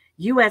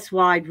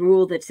US-wide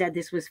rule that said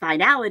this was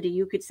finality,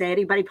 you could say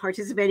anybody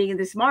participating in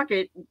this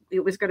market, it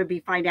was going to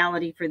be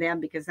finality for them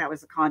because that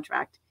was a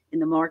contract in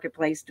the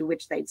marketplace to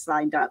which they'd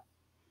signed up.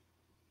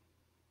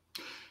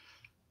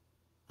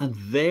 And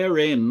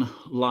therein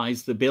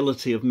lies the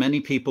ability of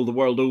many people the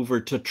world over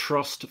to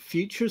trust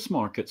futures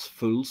markets,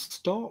 full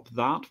stop.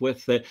 That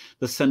with the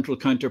central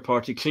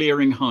counterparty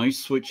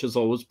clearinghouse, which has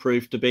always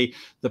proved to be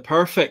the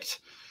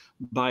perfect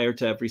buyer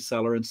to every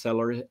seller and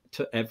seller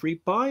to every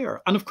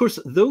buyer. And of course,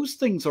 those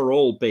things are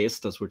all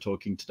based, as we're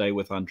talking today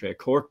with Andrea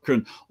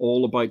Corcoran,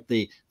 all about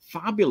the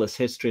fabulous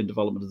history and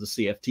development of the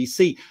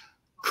CFTC.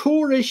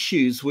 Core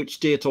issues which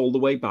date all the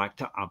way back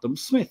to Adam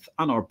Smith.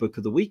 And our book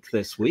of the week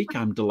this week,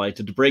 I'm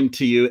delighted to bring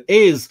to you,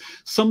 is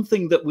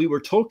something that we were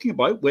talking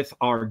about with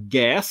our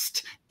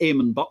guest,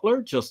 Eamon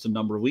Butler, just a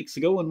number of weeks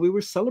ago when we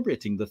were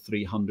celebrating the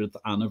 300th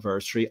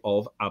anniversary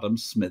of Adam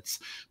Smith's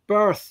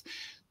birth.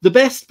 The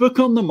best book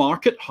on the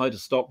market, How to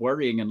Stop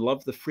Worrying and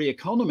Love the Free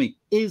Economy,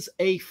 is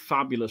a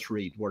fabulous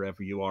read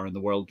wherever you are in the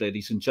world,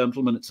 ladies and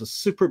gentlemen. It's a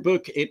super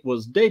book. It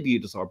was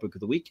debuted as our book of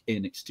the week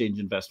in Exchange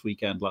Invest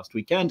Weekend last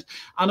weekend.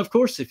 And of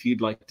course, if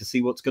you'd like to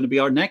see what's going to be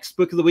our next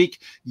book of the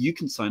week, you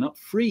can sign up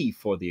free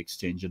for the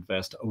Exchange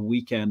Invest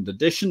Weekend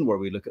edition, where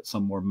we look at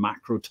some more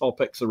macro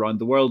topics around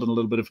the world and a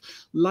little bit of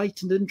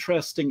light and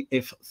interesting,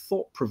 if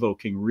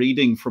thought-provoking,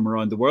 reading from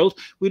around the world.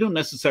 We don't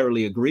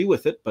necessarily agree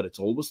with it, but it's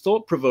always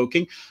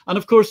thought-provoking. And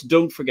of course,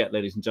 don't forget,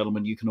 ladies and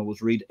gentlemen, you can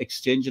always read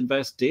Exchange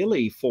Invest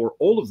Daily for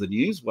all of the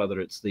news, whether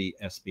it's the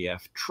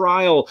SBF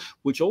trial,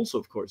 which also,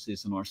 of course,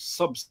 is in our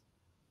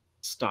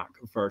Substack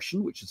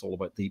version, which is all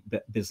about the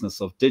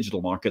business of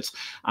digital markets,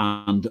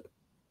 and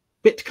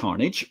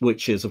BitCarnage,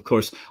 which is, of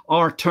course,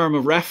 our term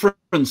of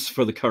reference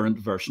for the current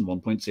version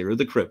 1.0,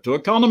 the crypto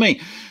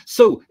economy.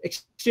 So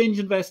Exchange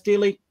Invest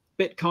Daily,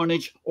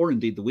 BitCarnage, or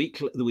indeed the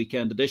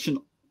weekend edition,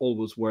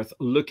 always worth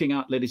looking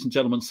at, ladies and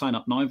gentlemen. Sign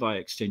up now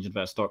via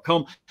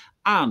exchangeinvest.com.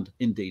 And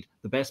indeed,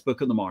 the best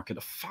book on the market,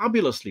 a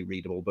fabulously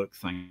readable book,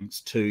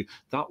 thanks to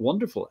that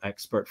wonderful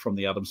expert from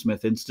the Adam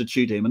Smith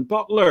Institute, Eamon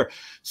Butler.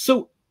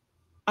 So,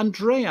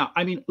 Andrea,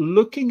 I mean,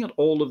 looking at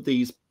all of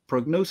these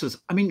prognosis,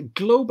 I mean,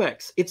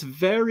 Globex, it's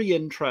very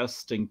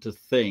interesting to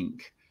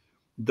think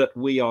that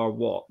we are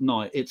what?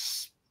 Now,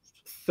 it's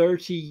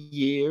 30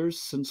 years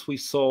since we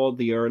saw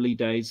the early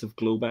days of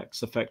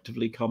Globex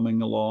effectively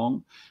coming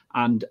along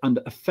and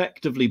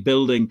effectively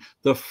building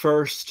the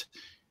first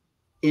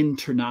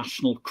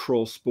international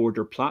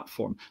cross-border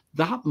platform.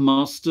 That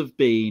must have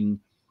been,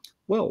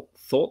 well,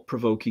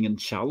 thought-provoking and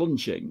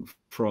challenging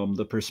from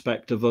the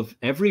perspective of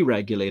every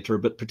regulator,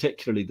 but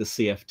particularly the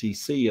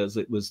CFTC, as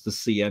it was the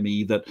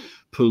CME that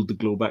pulled the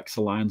Globex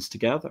Alliance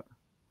together.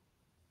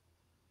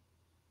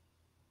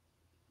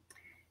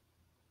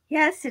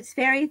 Yes, it's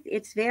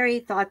very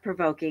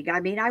thought-provoking. I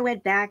mean, I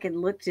went back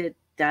and looked at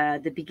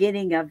the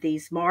beginning of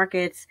these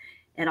markets,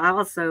 and I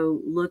also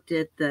looked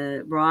at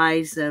the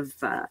rise of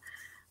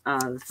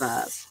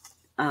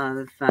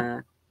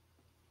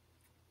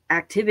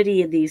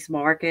activity in these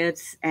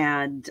markets,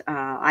 and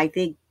I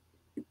think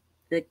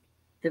the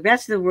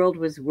rest of the world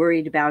was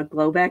worried about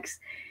Globex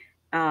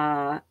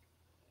and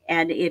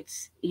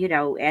its,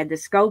 and the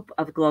scope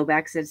of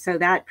Globex, and so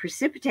that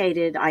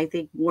precipitated, I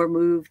think, more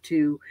move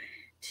to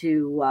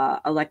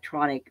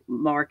electronic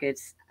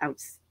markets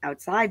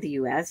outside the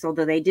U.S.,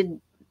 although they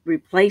didn't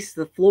replace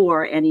the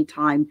floor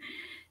anytime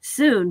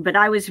soon. But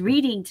I was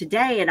reading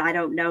today, and I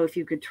don't know if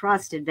you could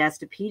trust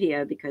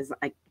Investopedia, because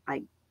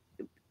I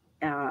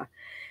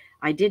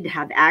didn't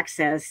have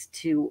access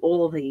to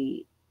all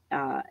the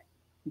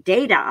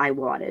data I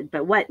wanted.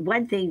 But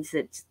one thing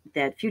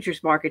that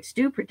futures markets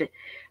do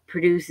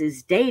produce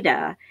is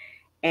data,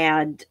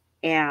 and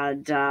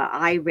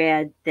I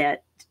read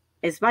that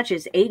as much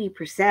as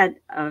 80%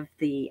 of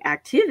the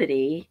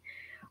activity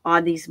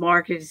on these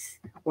markets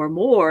or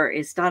more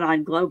is done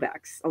on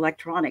Globex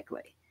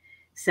electronically.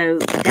 So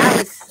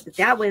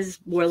that was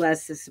more or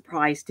less a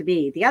surprise to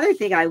me. The other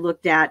thing I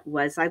looked at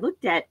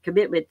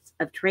commitments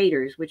of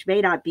traders, which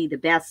may not be the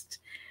best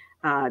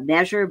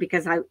measure,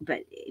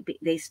 but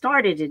they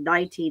started in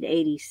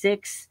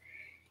 1986,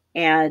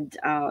 and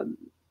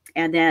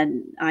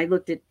then I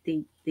looked at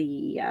the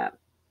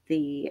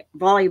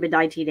volume in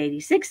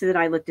 1986, and then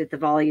I looked at the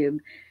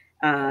volume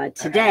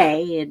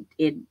today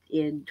in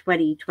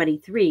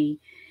 2023.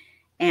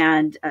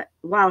 And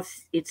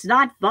whilst it's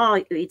not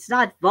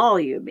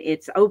volume,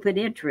 it's open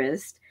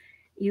interest,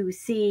 you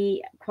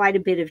see quite a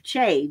bit of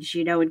change.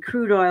 In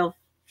crude oil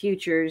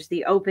futures,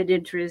 the open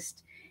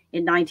interest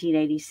in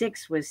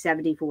 1986 was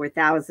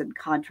 74,000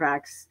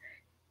 contracts,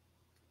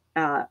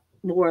 more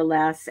or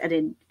less,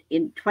 and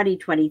in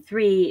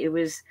 2023 it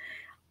was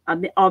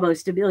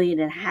almost 1.5 million,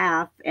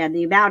 and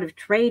the amount of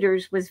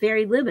traders was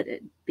very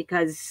limited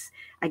because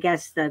I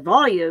guess the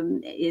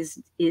volume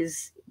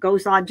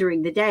goes on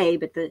during the day,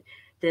 but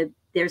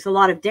there's a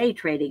lot of day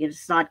trading and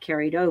it's not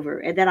carried over.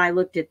 And then I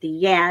looked at the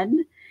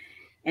yen,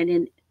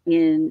 and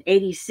in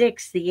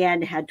 86 the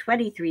yen had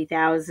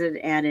 23,000,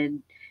 and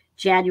in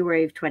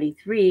January of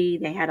 23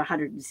 they had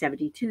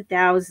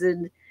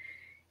 172,000.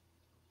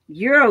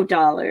 Euro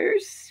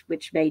dollars,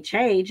 which may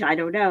change, I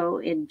don't know.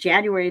 In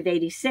January of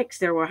 86,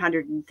 there were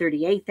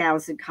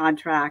 138,000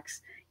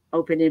 contracts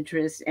open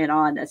interest, and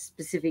on a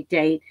specific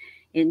date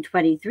in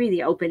 23,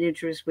 the open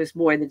interest was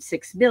more than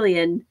 6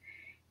 million.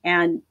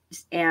 And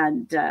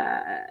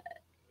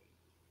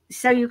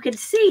so you can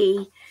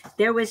see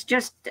there was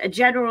just a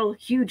general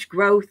huge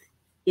growth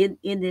in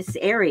this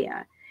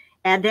area.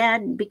 And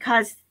then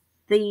because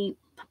the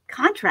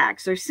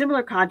contracts or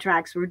similar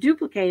contracts were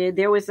duplicated,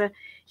 there was a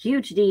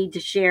huge need to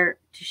share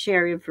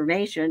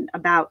information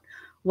about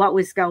what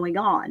was going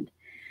on.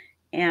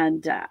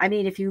 And I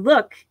mean, if you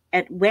look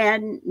at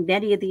when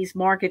many of these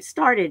markets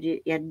started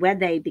and when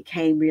they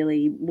became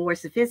really more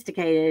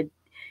sophisticated,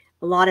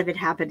 a lot of it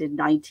happened in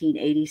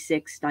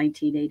 1986,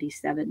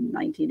 1987,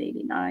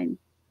 1989.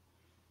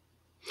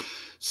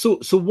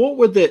 So what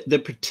were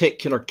the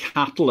particular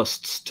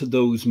catalysts to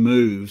those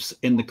moves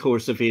in the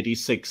course of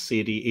 86,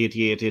 80,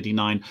 88,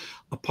 89?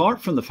 Apart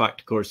from the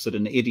fact, of course, that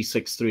in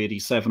 86 through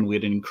 87, we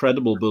had an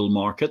incredible bull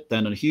market,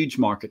 then a huge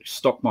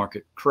stock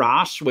market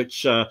crash,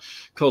 which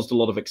caused a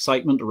lot of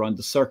excitement around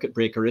the circuit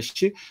breaker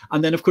issue.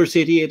 And then, of course,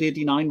 88,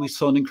 89, we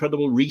saw an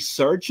incredible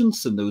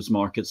resurgence in those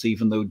markets,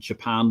 even though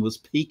Japan was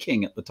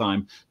peaking at the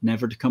time,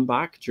 never to come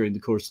back during the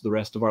course of the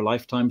rest of our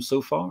lifetime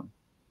so far.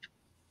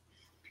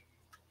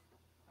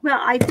 Well,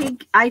 I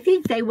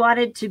think they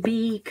wanted to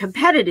be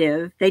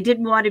competitive. They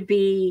didn't want to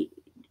be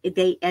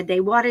they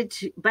wanted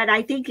to, but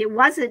I think it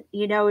wasn't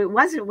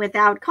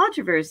without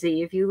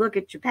controversy. If you look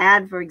at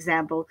Japan, for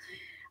example,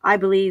 I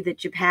believe that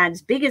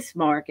Japan's biggest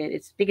market,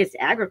 its biggest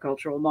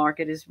agricultural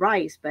market, is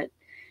rice. But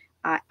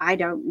I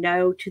don't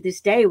know to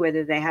this day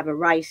whether they have a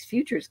rice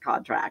futures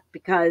contract,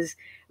 because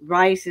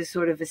rice is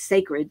sort of a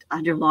sacred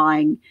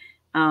underlying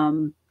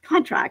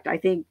contract. I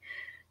think.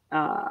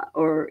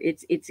 Or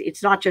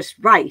it's not just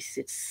rice;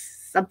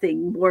 it's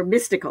something more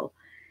mystical.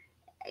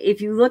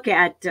 If you look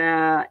at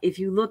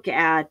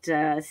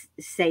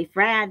say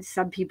France,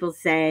 some people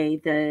say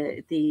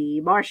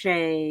the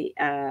marché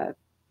à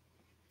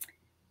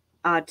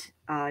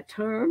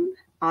terme,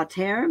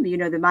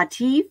 the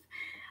motif.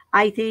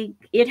 I think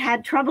it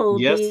had trouble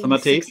being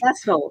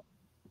successful.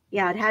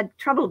 Yeah, it had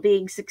trouble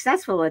being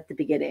successful at the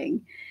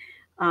beginning.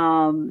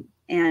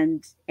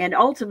 And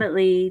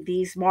ultimately,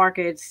 these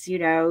markets,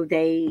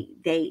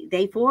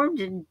 they formed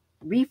and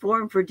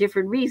reformed for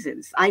different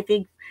reasons. I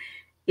think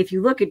if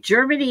you look at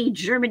Germany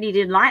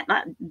did not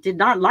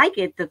like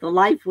it that the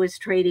Life was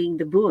trading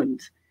the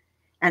Bund,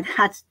 and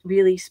that's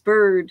really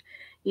spurred,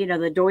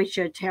 the Deutsche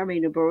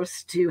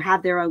Terminbörse to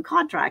have their own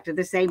contract. And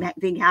the same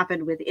thing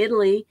happened with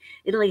Italy.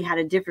 Italy had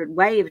a different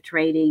way of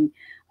trading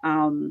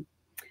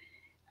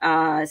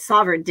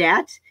sovereign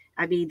debt.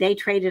 I mean, they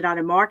traded on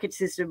a market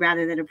system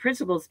rather than a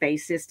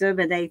principles-based system.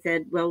 And they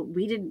said, well,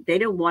 they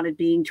don't want it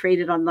being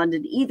traded on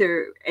London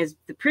either as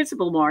the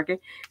principal market.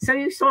 So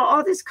you saw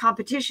all this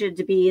competition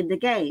to be in the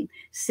game.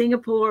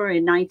 Singapore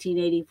in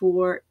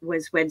 1984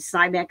 was when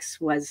Cymex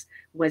was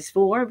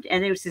formed.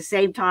 And it was the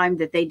same time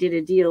that they did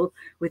a deal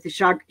with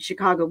the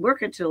Chicago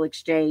Mercantile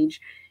Exchange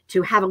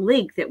to have a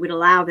link that would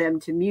allow them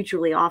to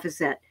mutually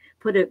offset,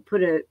 put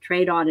a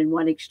trade on in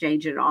one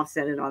exchange and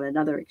offset it on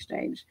another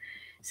exchange.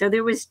 So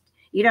there was,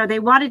 they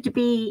wanted to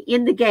be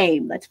in the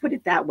game. Let's put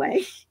it that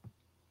way.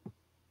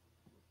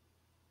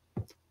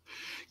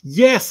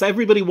 Yes,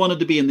 everybody wanted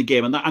to be in the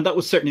game, and that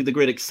was certainly the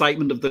great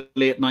excitement of the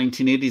late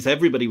 1980s.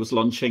 Everybody was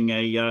launching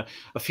a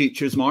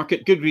futures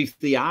market. Good grief,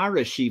 the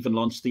Irish even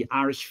launched the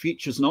Irish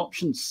Futures and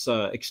Options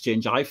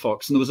Exchange,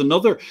 IFOX, and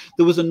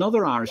there was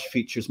another Irish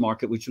futures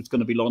market which was going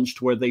to be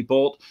launched, where they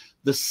bought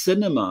the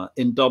cinema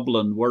in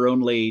Dublin, where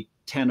only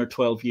 10 or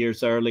 12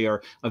 years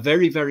earlier, a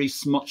very, very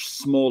much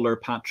smaller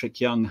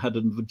Patrick Young had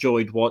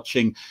enjoyed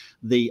watching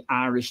the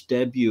Irish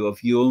debut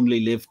of You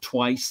Only Live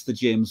Twice, the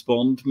James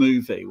Bond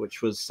movie,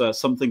 which was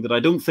something that I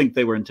don't think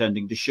they were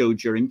intending to show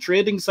during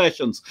trading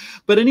sessions.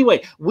 But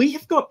anyway,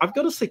 I've got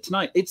to say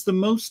tonight, it's the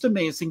most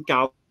amazing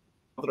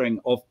gathering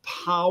of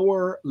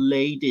power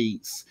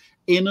ladies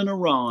in and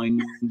around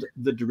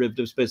the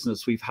derivatives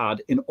business we've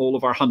had in all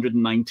of our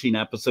 119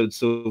 episodes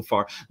so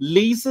far.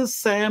 Lisa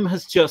Sam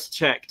has just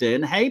checked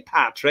in. Hey,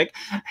 Patrick.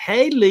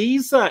 Hey,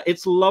 Lisa.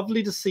 It's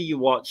lovely to see you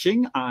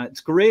watching. It's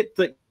great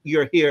that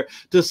you're here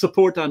to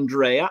support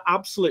Andrea.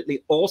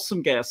 Absolutely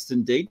awesome guest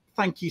indeed.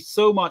 Thank you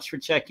so much for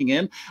checking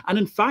in. And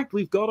in fact,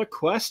 we've got a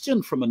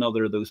question from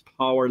another of those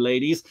power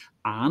ladies,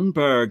 Anne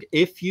Berg.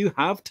 If you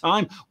have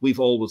time, we've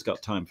always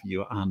got time for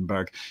you, Anne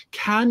Berg.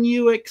 Can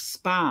you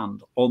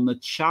expand on the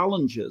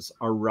challenges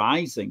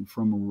arising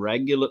from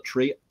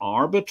regulatory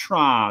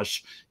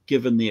arbitrage,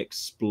 given the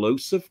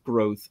explosive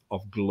growth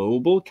of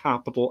global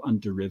capital and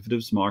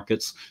derivatives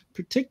markets,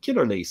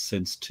 particularly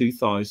since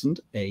 2000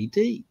 AD?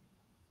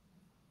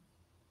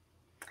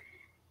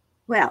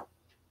 Well,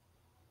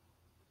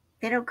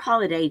 they don't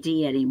call it AD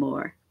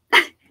anymore.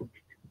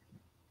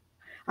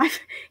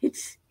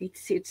 It's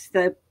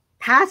the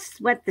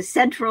past, what, the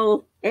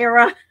Central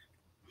era.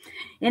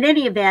 In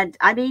any event,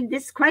 I mean,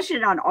 this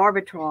question on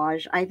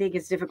arbitrage, I think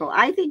is difficult.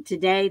 I think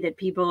today that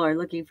people are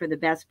looking for the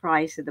best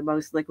price at the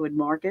most liquid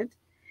market,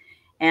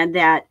 and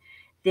that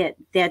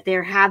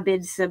there have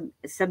been some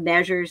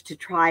measures to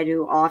try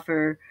to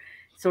offer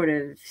sort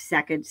of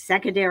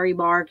secondary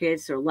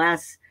markets, or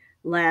less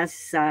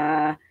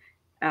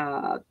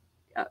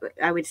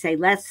I would say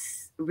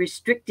less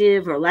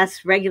restrictive or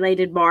less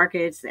regulated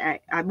markets.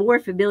 I'm more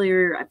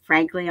familiar,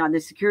 frankly, on the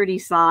security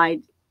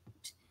side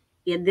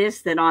in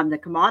this than on the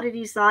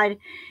commodity side,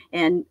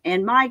 and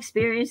my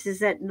experience is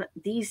that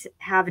these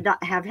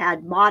have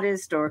had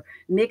modest or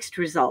mixed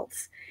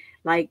results.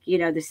 Like, you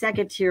know, the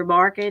second tier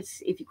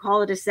markets, if you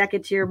call it a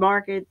second tier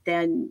market,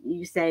 then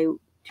you say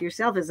to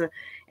yourself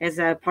as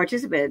a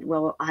participant,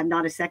 well, I'm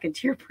not a second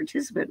tier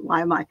participant.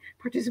 Why am I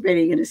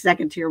participating in a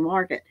second tier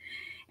market?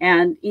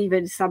 And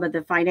even some of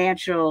the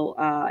financial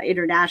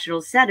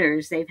international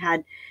centers, they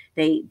have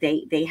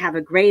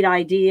a great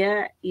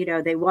idea. You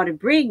know, they want to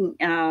bring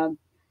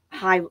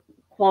high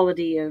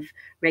quality of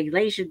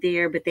regulation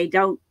there, but they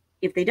don't.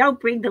 If they don't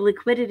bring the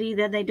liquidity,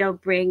 then they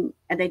don't bring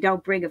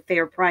a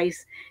fair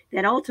price.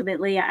 Then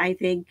ultimately, I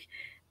think,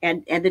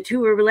 and the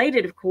two are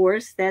related, of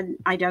course, then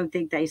I don't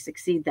think they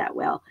succeed that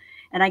well.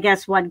 And I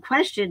guess one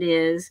question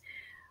is,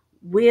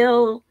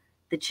 will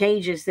the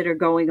changes that are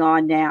going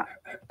on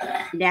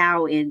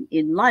now in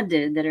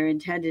London, that are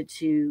intended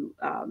to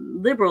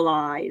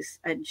liberalize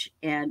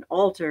and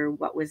alter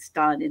what was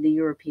done in the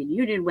European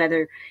Union,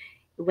 whether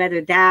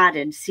that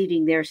and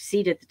seating their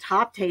seat at the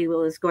top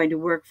table is going to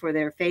work for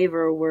their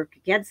favor or work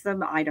against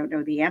them, I don't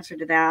know the answer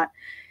to that.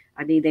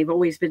 I mean, they've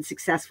always been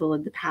successful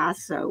in the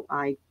past, so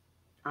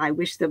I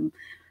wish them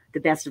the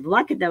best of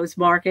luck in those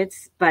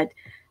markets. But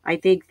I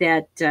think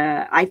that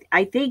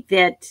I think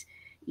that,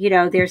 you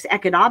know, there's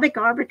economic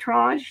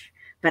arbitrage,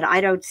 but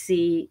I don't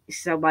see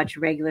so much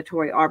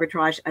regulatory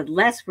arbitrage,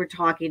 unless we're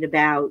talking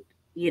about,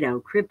 you know,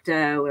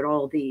 crypto and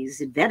all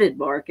these embedded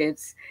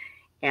markets.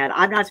 And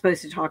I'm not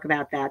supposed to talk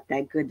about that,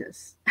 thank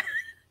goodness.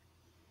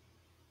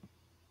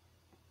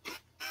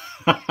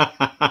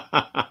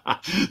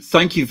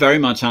 Thank you very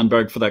much, Anne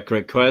Berg, for that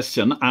great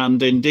question.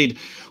 And indeed,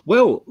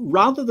 well,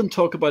 rather than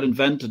talk about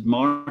invented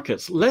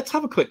markets, let's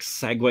have a quick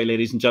segue,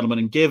 ladies and gentlemen,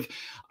 and give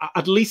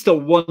at least a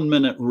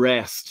 1-minute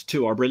rest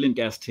to our brilliant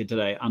guest here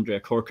today, Andrea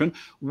Corcoran.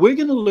 We're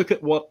going to look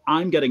at what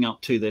I'm getting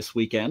up to this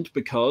weekend,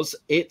 because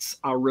it's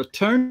a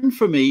return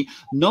for me,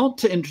 not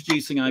to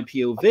introducing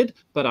IPO-VID,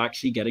 but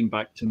actually getting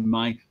back to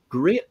my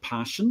great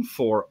passion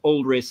for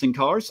old racing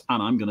cars.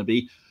 And I'm going to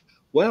be,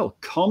 well,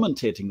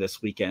 commentating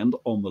this weekend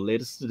on the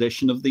latest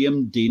edition of the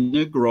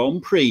Mdina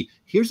Grand Prix.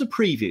 Here's a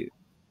preview.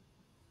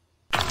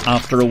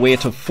 After a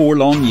wait of 4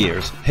 long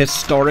years,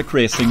 historic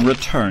racing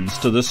returns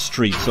to the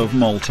streets of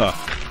Malta.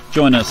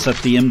 Join us at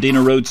the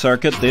Mdina Road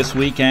Circuit this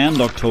weekend,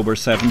 October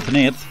 7th and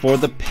 8th, for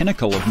the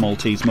pinnacle of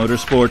Maltese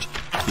motorsport,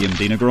 the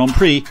Mdina Grand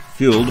Prix,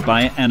 fueled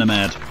by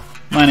Enemed.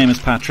 My name is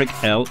Patrick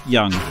L.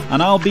 Young,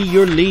 and I'll be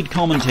your lead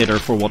commentator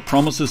for what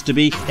promises to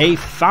be a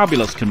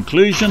fabulous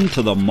conclusion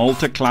to the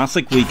Malta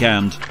Classic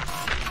weekend.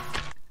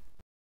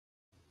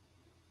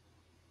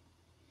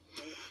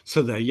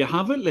 So there you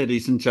have it,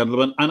 ladies and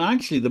gentlemen. And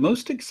actually, the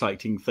most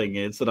exciting thing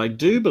is that I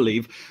do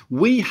believe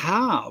we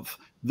have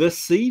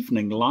this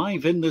evening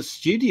live in the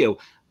studio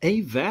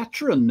a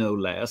veteran, no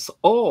less,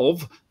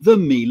 of the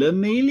Mille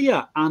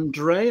Miglia.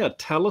 Andrea,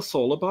 tell us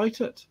all about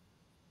it.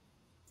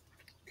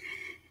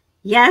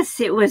 Yes,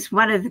 it was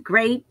one of the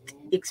great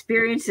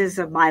experiences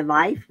of my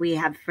life. We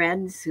have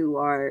friends who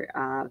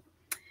are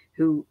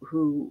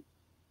who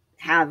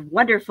have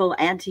wonderful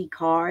antique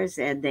cars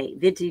and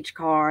vintage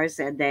cars,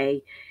 and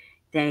they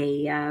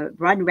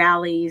run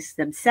rallies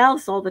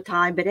themselves all the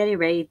time. But at any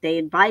rate, they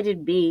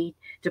invited me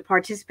to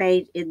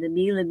participate in the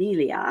Mille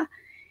Miglia,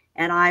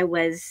 and I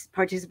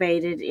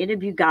participated in a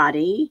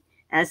Bugatti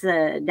as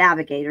a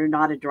navigator,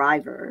 not a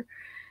driver.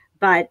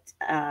 But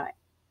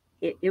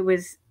it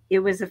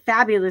was a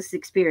fabulous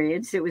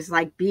experience. It was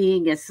like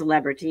being a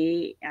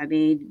celebrity. I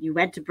mean, you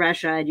went to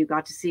Brescia and you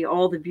got to see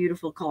all the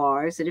beautiful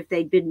cars. And if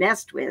they'd been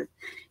messed with,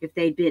 if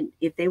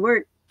they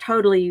weren't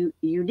totally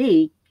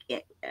unique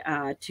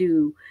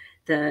to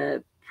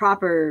the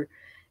proper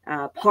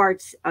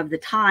parts of the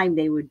time,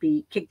 they would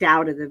be kicked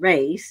out of the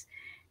race.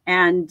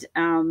 And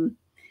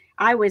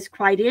I was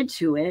quite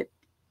into it.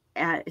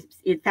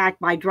 In fact,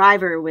 my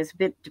driver was a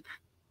bit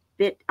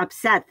bit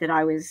upset that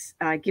I was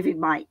giving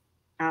my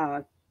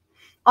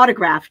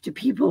autograph to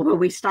people when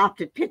we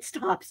stopped at pit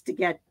stops to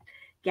get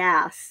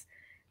gas.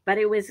 But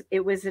it was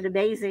an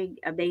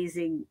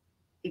amazing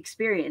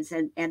experience,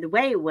 and the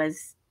way it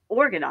was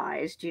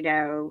organized,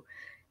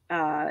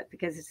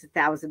 because it's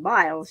 1,000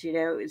 miles,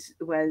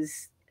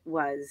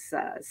 was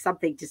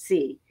something to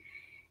see.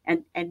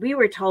 And we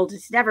were told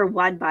it's never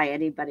won by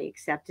anybody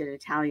except an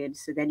Italian.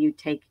 So then you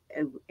take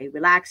a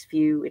relaxed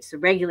view. It's a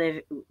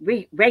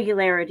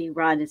regularity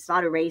run. It's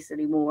not a race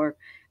anymore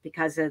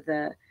because of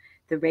the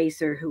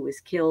racer who was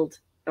killed,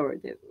 or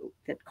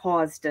that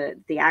caused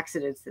the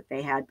accidents that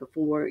they had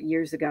before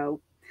years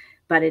ago.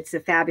 But it's a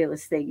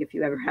fabulous thing. If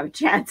you ever have a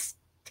chance,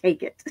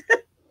 take it.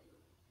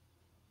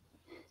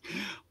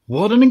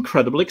 What an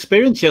incredible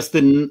experience. Yes,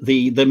 the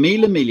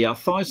Mille Miglia,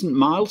 1,000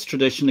 miles,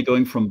 traditionally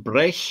going from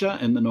Brescia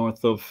in the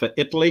north of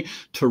Italy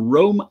to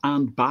Rome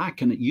and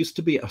back. And it used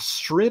to be a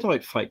straight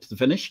out fight to the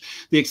finish.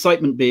 The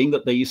excitement being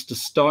that they used to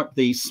start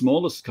the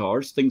smallest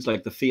cars, things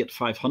like the Fiat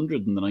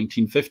 500 in the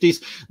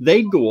 1950s.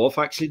 They'd go off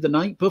actually the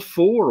night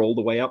before, all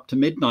the way up to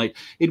midnight.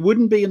 It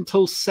wouldn't be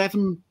until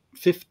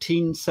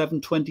 7:15,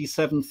 7:20,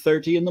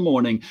 7:30 in the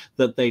morning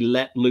that they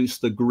let loose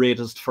the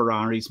greatest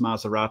Ferraris,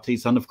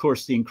 Maseratis, and of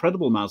course the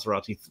incredible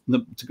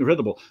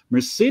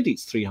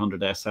Mercedes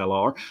 300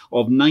 SLR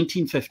of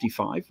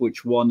 1955,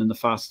 which won in the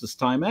fastest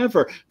time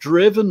ever,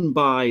 driven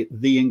by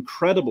the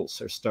incredible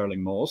Sir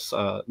Stirling Moss,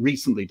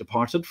 recently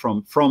departed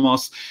from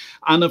us.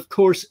 And of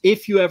course,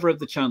 if you ever have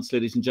the chance,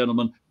 ladies and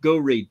gentlemen, go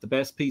read the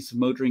best piece of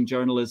motoring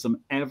journalism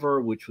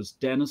ever, which was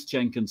Dennis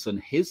Jenkinson,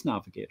 his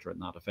navigator in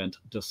that event,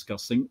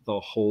 discussing the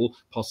whole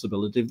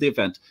possibility of the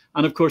event.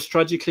 And of course,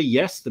 tragically,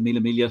 yes, the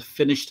Mille Miglia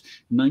finished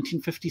in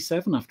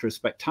 1957 after a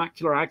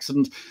spectacular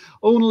accident,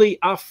 only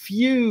a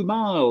few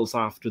miles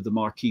after the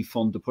Marquis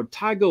Fondo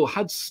Portago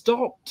had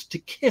stopped to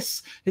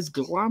kiss his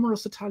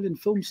glamorous Italian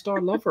film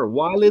star lover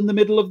while in the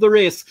middle of the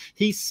race.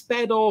 He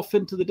sped off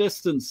into the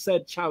distance,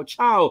 said ciao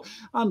ciao,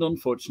 and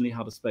unfortunately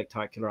had a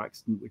spectacular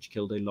accident which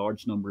killed a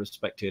large number of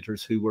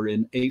spectators who were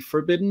in a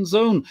forbidden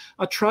zone.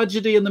 A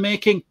tragedy in the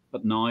making,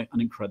 but now an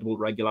incredible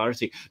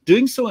regularity.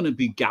 Doing so in a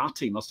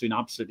Bugatti must have been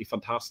absolutely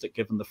fantastic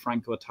given the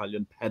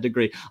Franco-Italian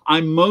pedigree.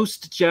 I'm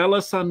most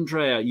jealous,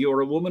 Andrea.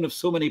 You're a woman of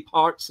so many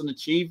parts and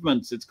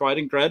achievements. It's quite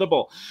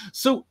incredible.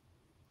 So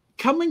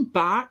coming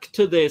back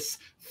to this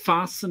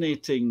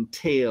fascinating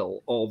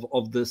tale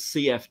of the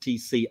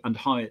CFTC and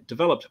how it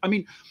developed, I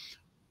mean,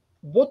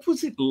 what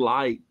was it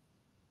like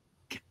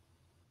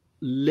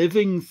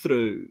living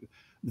through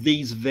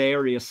these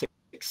various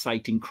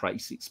exciting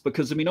crises?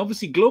 Because, I mean,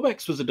 obviously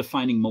Globex was a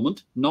defining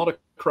moment, not a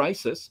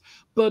crisis,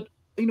 but,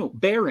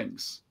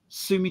 Bearings,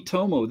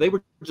 Sumitomo, they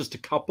were just a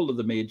couple of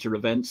the major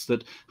events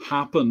that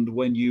happened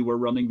when you were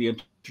running the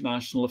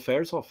International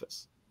Affairs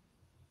Office.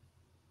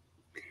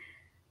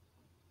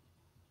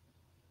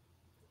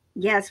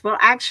 Yes, well,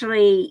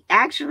 actually,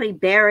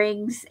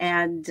 Bearings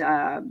and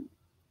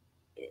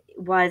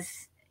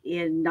was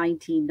in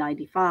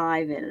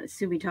 1995, and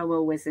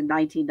Sumitomo was in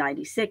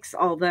 1996.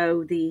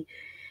 Although the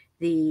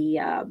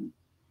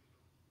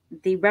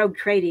road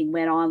trading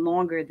went on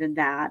longer than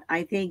that.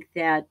 I think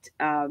that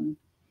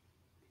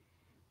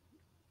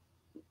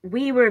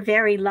we were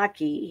very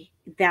lucky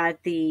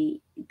that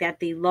the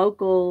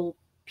local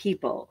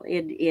people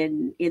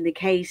in the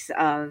case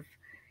of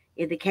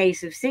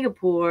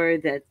Singapore,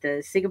 that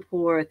the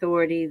Singapore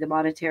Authority, the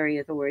Monetary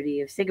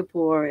Authority of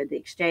Singapore, and the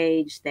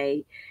exchange,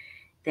 they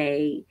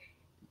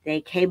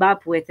came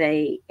up with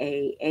a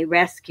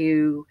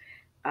rescue.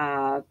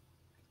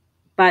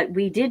 But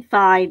we did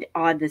find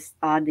on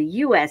the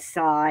U.S.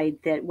 side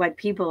that what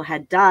people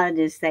had done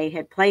is they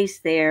had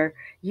placed their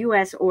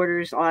U.S.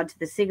 orders onto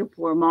the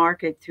Singapore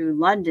market through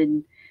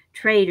London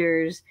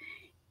traders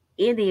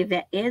in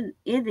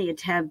the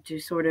attempt to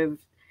sort of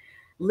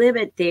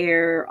limit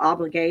their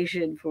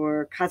obligation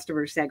for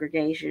customer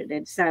segregation.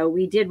 And so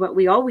we did what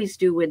we always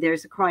do when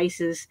there's a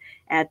crisis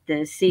at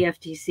the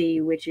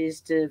CFTC, which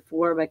is to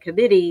form a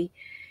committee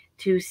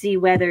to see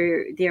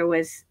whether there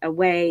was a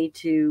way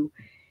to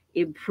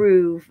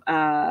improve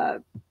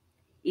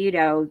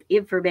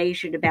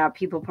information about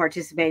people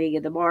participating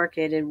in the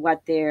market and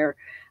what their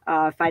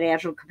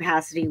financial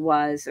capacity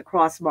was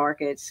across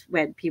markets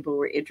when people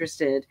were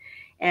interested.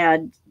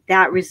 And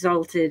that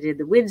resulted in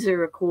the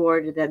Windsor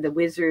Accord, and then the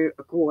Windsor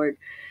Accord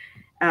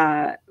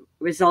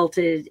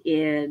resulted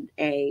in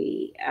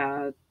a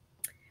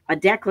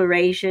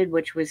declaration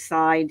which was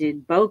signed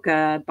in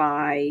Boca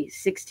by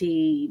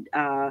 16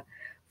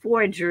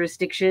 foreign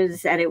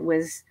jurisdictions, and it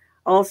was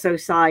also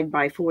signed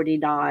by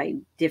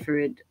 49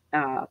 different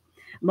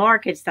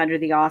markets under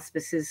the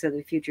auspices of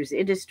the Futures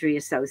Industry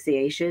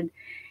Association.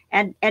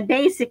 And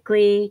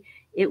basically,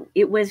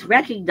 it was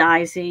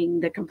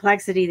recognizing the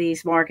complexity of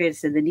these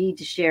markets and the need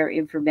to share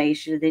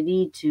information, the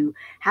need to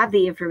have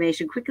the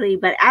information quickly.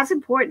 But as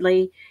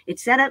importantly, it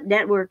set up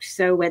networks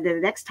so when the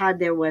next time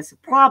there was a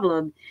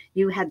problem,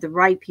 you had the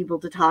right people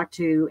to talk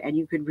to and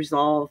you could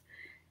resolve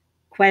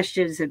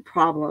questions and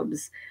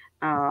problems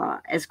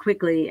as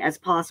quickly as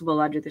possible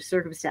under the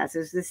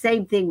circumstances. The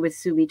same thing with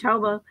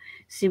Sumitomo.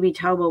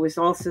 Sumitomo was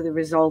also the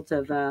result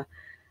of a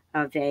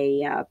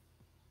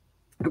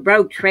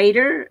rogue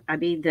trader. I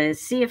mean, the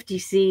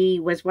CFTC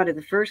was one of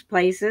the first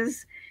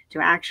places to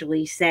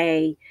actually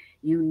say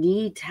you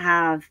need to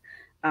have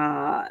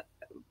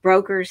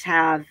brokers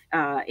have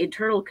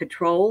internal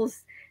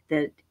controls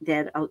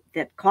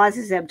that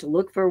causes them to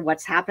look for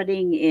what's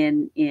happening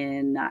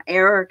in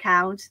error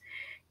accounts.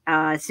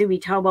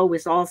 Sumitomo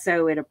was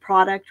also in a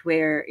product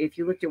where, if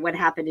you looked at what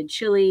happened in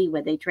Chile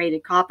when they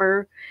traded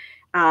copper,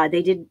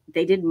 they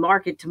didn't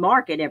market to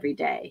market every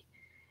day.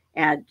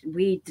 And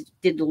we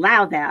didn't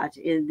allow that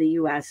in the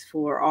U.S.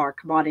 for our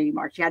commodity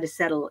market. You had to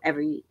settle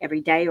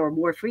every day or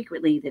more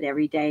frequently than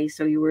every day,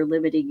 so you were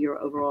limiting your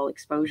overall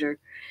exposure.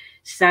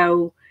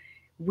 So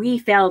we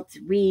felt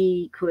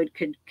we could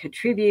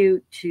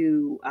contribute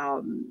to,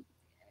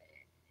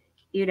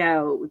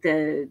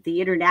 the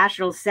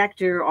international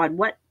sector on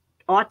what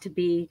ought to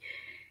be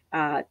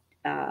the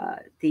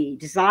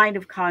design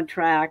of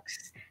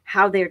contracts,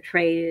 how they're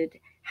traded,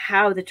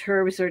 how the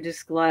terms are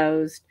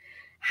disclosed,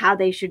 how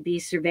they should be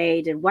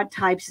surveyed, and what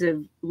types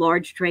of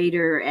large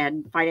trader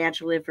and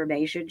financial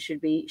information should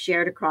be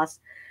shared across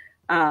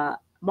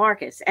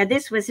markets. And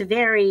this was a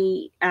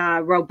very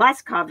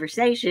robust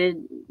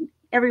conversation.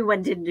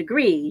 Everyone didn't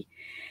agree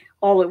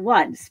all at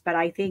once, but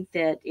I think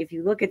that if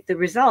you look at the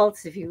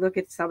results, if you look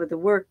at some of the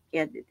work,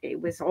 and it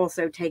was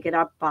also taken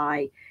up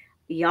by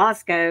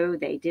IOSCO,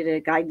 they did a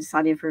guidance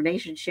on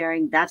information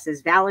sharing. That's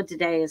as valid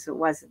today as it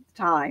was at the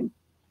time.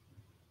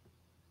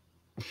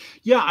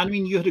 Yeah, I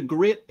mean, you had a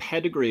great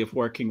pedigree of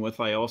working with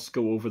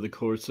IOSCO over the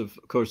course of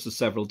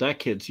several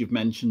decades. You've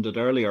mentioned it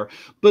earlier,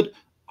 but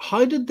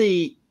how did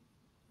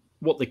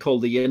what they call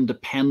the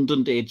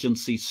independent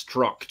agency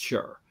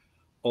structure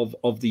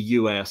of the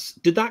US,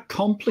 did that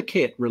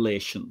complicate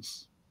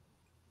relations?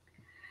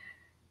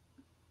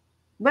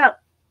 Well,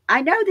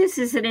 I know this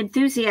is an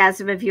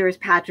enthusiasm of yours,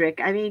 Patrick.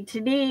 I mean, to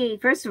me,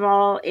 first of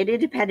all, an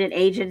independent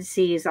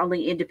agency is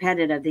only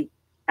independent of the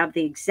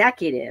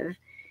executive,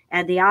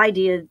 and the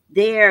idea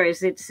there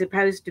is it's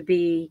supposed to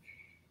be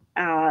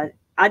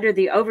under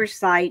the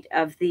oversight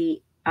of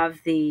the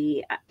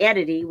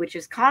entity, which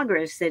is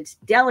Congress, that's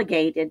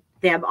delegated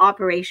them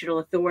operational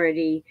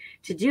authority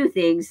to do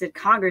things that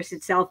Congress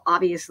itself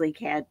obviously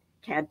can't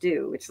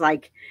do. It's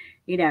like,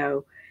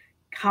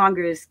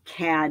 Congress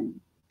can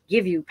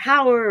give you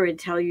power and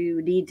tell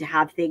you need to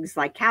have things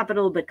like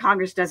capital, but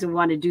Congress doesn't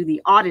want to do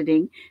the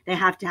auditing. They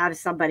have to have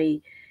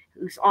somebody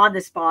who's on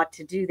the spot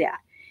to do that.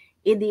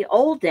 In the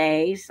old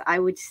days, I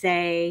would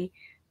say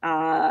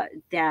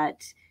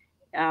that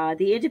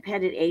the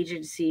independent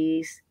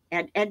agencies,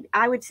 and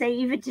I would say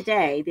even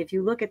today, if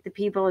you look at the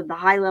people in the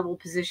high level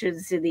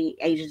positions in the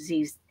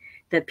agencies,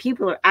 the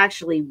people are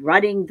actually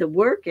running the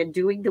work and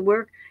doing the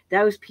work.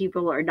 Those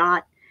people are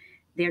not,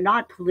 they're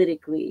not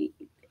politically,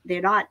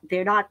 they're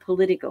not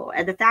political.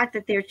 And the fact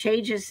that there are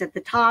changes at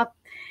the top,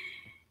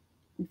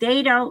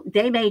 they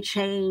may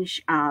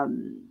change,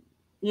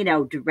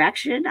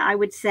 direction, I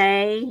would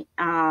say,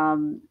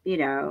 and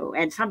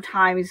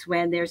sometimes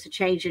when there's a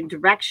change in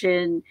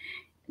direction,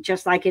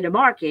 just like in a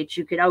market,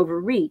 you can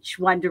overreach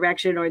one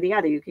direction or the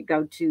other. You could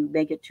go to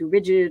make it too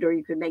rigid, or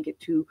you could make it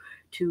too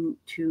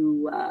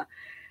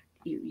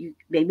you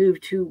may move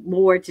too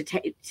more to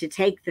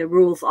take the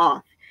rules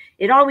off.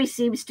 It always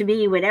seems to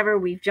me, whenever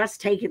we've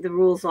just taken the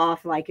rules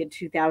off, like in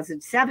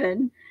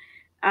 2007,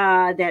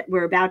 that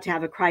we're about to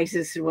have a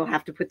crisis and we'll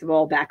have to put them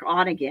all back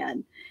on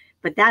again.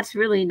 But that's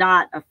really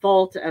not a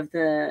fault of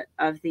the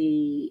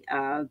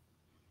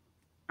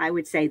I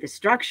would say the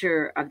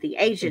structure of the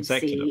agency.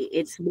 Executive.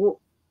 It's more,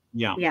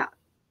 yeah.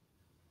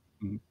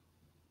 Mm-hmm.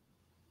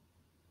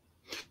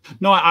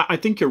 No, I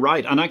think you're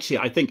right. And actually,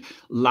 I think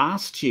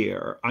last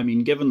year, I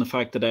mean, given the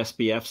fact that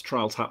SBF's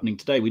trial's happening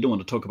today, we don't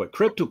want to talk about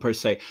crypto per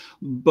se,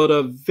 but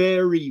a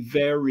very,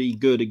 very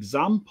good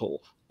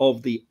example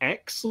of the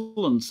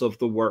excellence of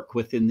the work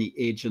within the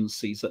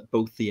agencies at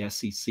both the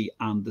SEC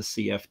and the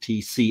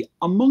CFTC,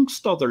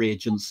 amongst other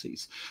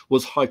agencies,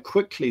 was how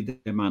quickly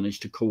they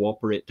managed to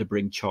cooperate to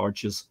bring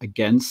charges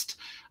against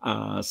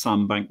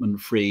Sam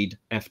Bankman-Fried,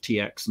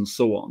 FTX, and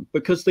so on,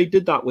 because they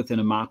did that within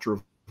a matter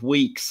of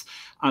weeks.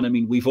 And I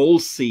mean, we've all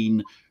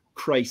seen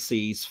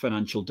crises,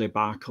 financial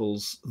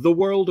debacles the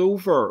world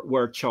over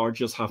where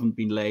charges haven't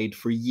been laid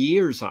for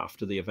years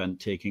after the event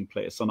taking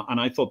place. And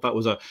I thought that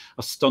was a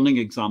stunning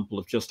example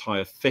of just how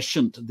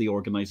efficient the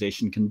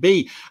organization can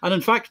be. And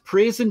in fact,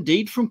 praise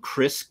indeed from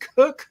Chris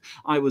Cook.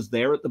 I was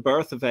there at the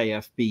birth of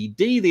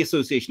AFBD, the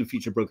Association of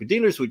Future Broker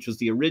Dealers, which was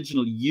the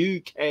original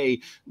UK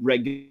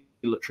regulatory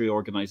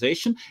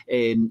organization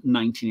in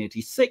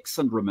 1986,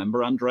 and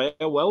remember Andrea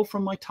well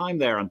from my time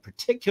there, and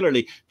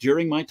particularly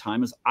during my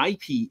time as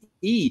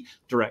IPE,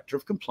 Director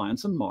of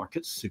Compliance and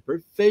Market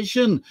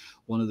Supervision.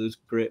 One of those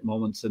great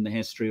moments in the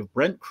history of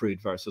Brent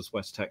Crude versus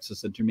West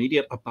Texas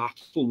Intermediate, a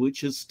battle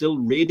which is still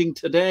raging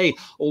today,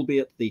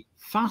 albeit the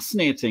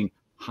fascinating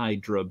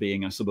Hydra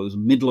being, I suppose,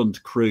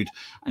 Midland crude,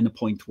 and a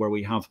point where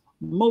we have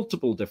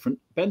multiple different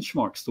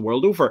benchmarks the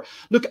world over.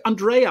 Look,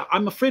 Andrea,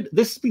 I'm afraid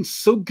this has been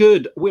so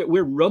good.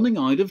 We're running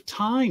out of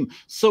time.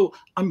 So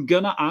I'm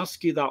going to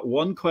ask you that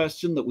one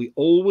question that we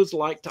always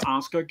like to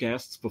ask our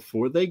guests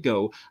before they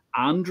go.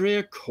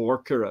 Andrea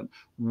Corcoran,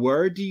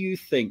 where do you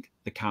think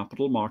the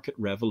capital market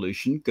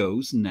revolution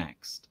goes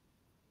next?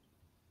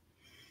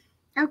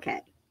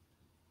 Okay.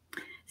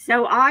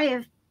 So I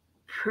have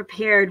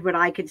prepared what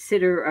I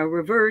consider a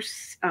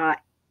reverse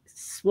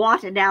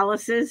SWOT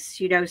analysis,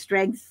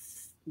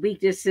 strengths,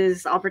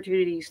 weaknesses,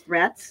 opportunities,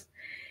 threats.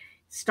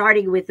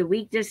 Starting with the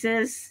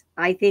weaknesses,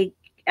 I think,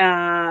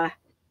 and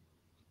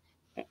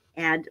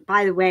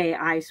by the way,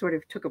 I sort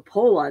of took a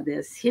poll on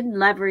this: hidden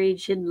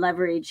leverage, hidden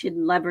leverage,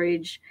 hidden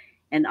leverage,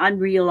 and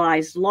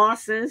unrealized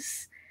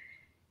losses,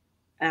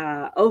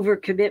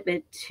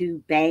 overcommitment to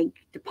bank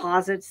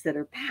deposits that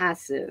are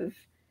passive,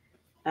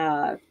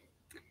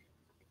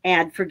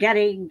 and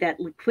forgetting that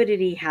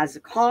liquidity has a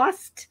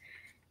cost.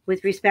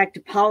 With respect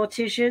to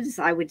politicians,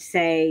 I would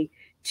say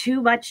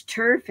too much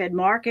turf and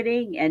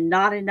marketing and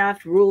not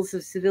enough rules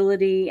of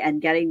civility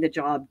and getting the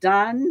job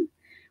done.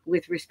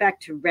 With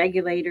respect to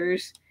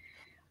regulators,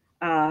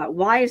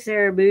 why is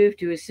there a move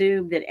to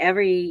assume that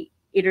every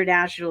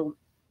international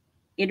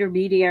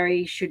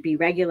intermediary should be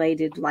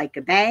regulated like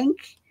a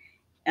bank?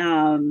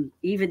 Even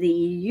the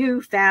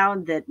EU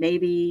found that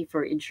maybe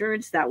for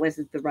insurance that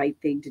wasn't the right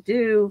thing to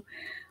do.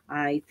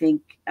 I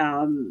think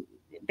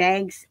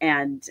banks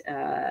and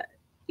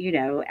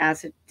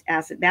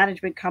asset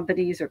management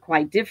companies are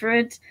quite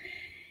different,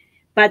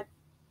 but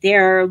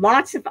there are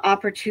lots of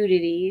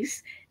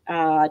opportunities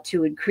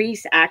to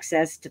increase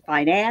access to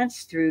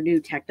finance through new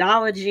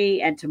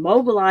technology and to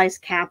mobilize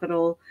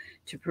capital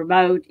to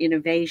promote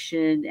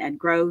innovation and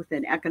growth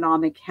and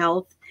economic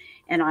health.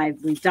 And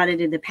we've done it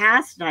in the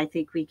past, and I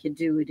think we can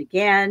do it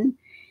again.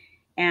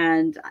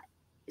 And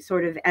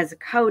sort of as a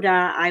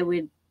coda, I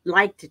would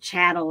like to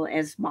channel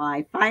as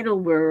my final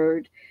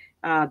word,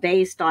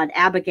 based on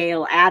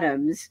Abigail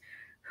Adams,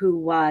 who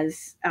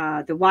was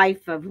the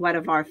wife of one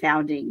of our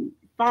founding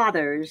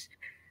fathers,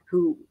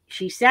 who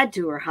she said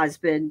to her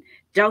husband,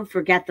 "Don't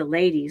forget the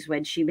ladies,"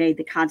 when she made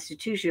the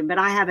Constitution. But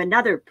I have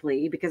another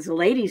plea, because the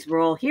ladies were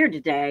all here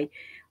today.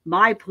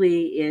 My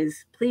plea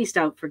is, please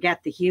don't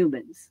forget the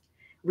humans.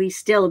 We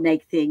still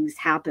make things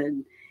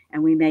happen,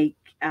 and we make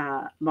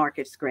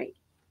markets great.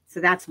 So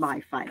that's my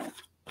final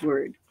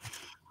word.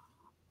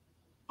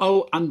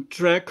 Oh,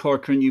 Andrea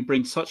Corcoran, you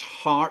bring such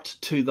heart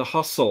to the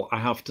hustle, I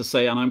have to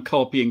say, and I'm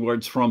copying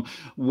words from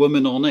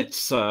Woman on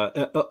It's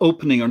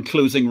opening and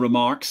closing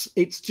remarks.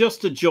 It's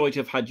just a joy to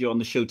have had you on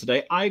the show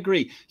today. I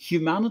agree.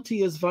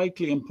 Humanity is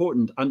vitally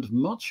important and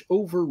much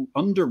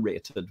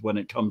underrated when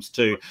it comes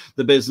to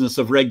the business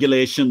of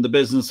regulation, the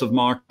business of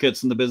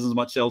markets, and the business of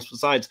much else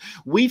besides.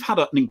 We've had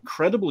an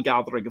incredible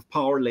gathering of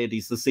power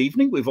ladies this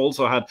evening. We've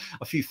also had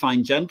a few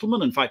fine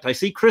gentlemen. In fact, I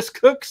see Chris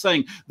Cook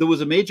saying there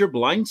was a major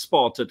blind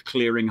spot at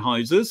clearing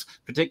houses,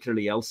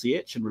 particularly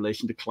LCH, in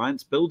relation to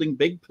clients building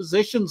big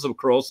positions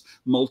across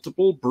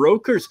multiple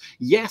brokers.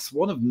 Yes,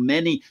 one of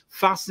many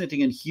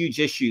fascinating and huge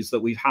issues that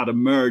we've had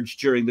emerge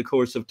during the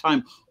course of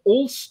time.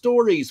 All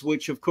stories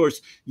which, of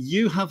course,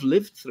 you have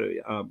lived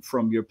through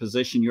from your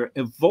position, your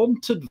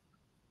vaunted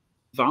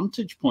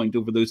vantage point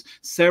over those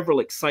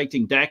several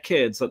exciting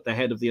decades at the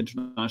head of the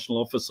international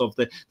office of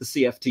the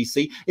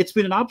CFTC. It's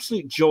been an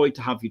absolute joy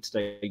to have you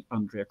today,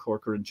 Andrea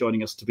Corcoran,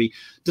 joining us to be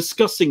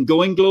discussing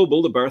Going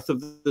Global, the birth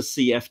of the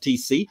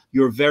CFTC.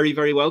 You're very,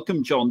 very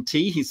welcome. John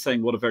T, he's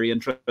saying what a very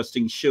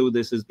interesting show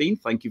this has been.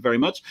 Thank you very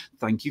much.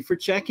 Thank you for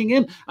checking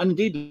in. And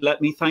indeed,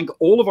 let me thank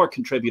all of our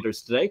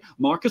contributors today: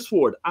 Marcus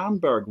Ward, Anne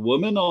Berg,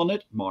 Woman on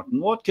It, Martin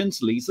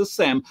Watkins, Lisa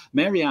Sem,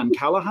 Marianne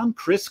Callahan,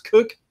 Chris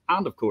Cook,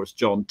 and of course,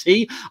 John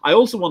T. I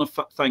also want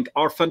to thank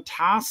our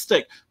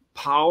fantastic,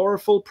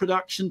 powerful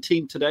production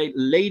team today.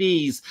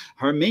 Ladies,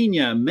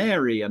 Herminia,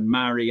 Mary, and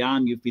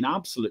Marianne, you've been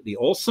absolutely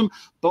awesome.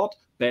 But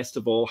best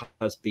of all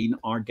has been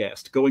our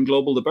guest, Going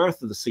Global, the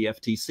birth of the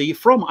CFTC,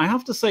 from, I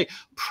have to say,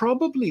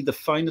 probably the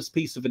finest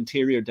piece of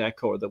interior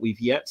decor that we've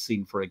yet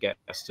seen for a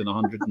guest in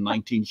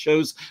 119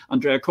 shows,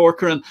 Andrea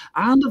Corcoran,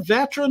 and a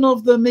veteran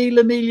of the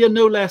Mille Miglia,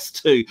 no less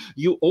too.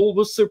 You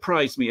always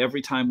surprise me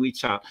every time we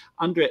chat.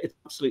 Andrea, it's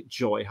an absolute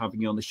joy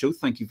having you on the show.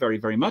 Thank you very,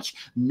 very much.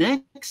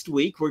 Next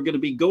week, we're going to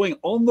be going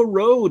on the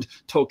road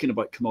talking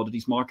about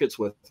commodities markets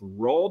with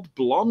Rod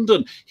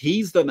Blondin.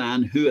 He's the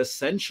man who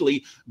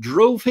essentially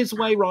drove his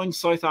way around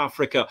South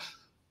Africa,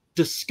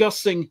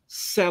 discussing,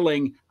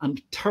 selling, and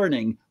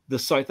turning the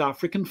South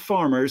African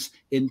farmers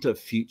into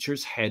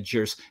futures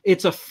hedgers.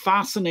 It's a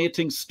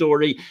fascinating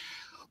story,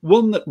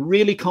 one that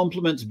really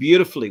complements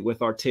beautifully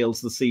with our tales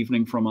this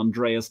evening from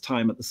Andrea's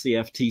time at the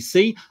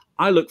CFTC.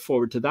 I look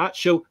forward to that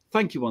show.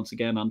 Thank you once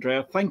again,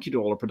 Andrea. Thank you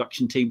to all our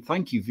production team.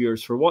 Thank you,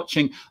 viewers, for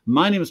watching.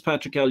 My name is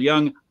Patrick L.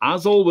 Young.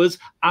 As always,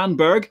 Anne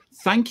Berg,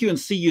 thank you and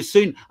see you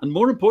soon. And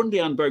more importantly,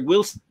 Anne Berg,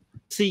 we'll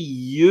see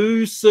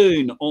you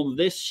soon on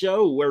this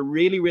show. We're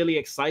really, really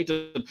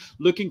excited.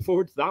 Looking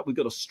forward to that. We've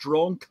got a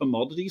strong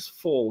commodities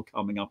fall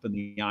coming up in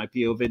the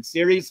IPO-VID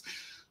series.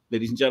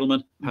 Ladies and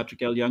gentlemen,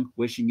 Patrick L. Young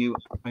wishing you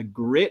a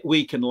great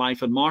week in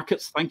life and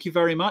markets. Thank you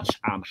very much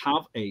and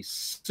have a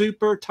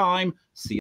super time. See you.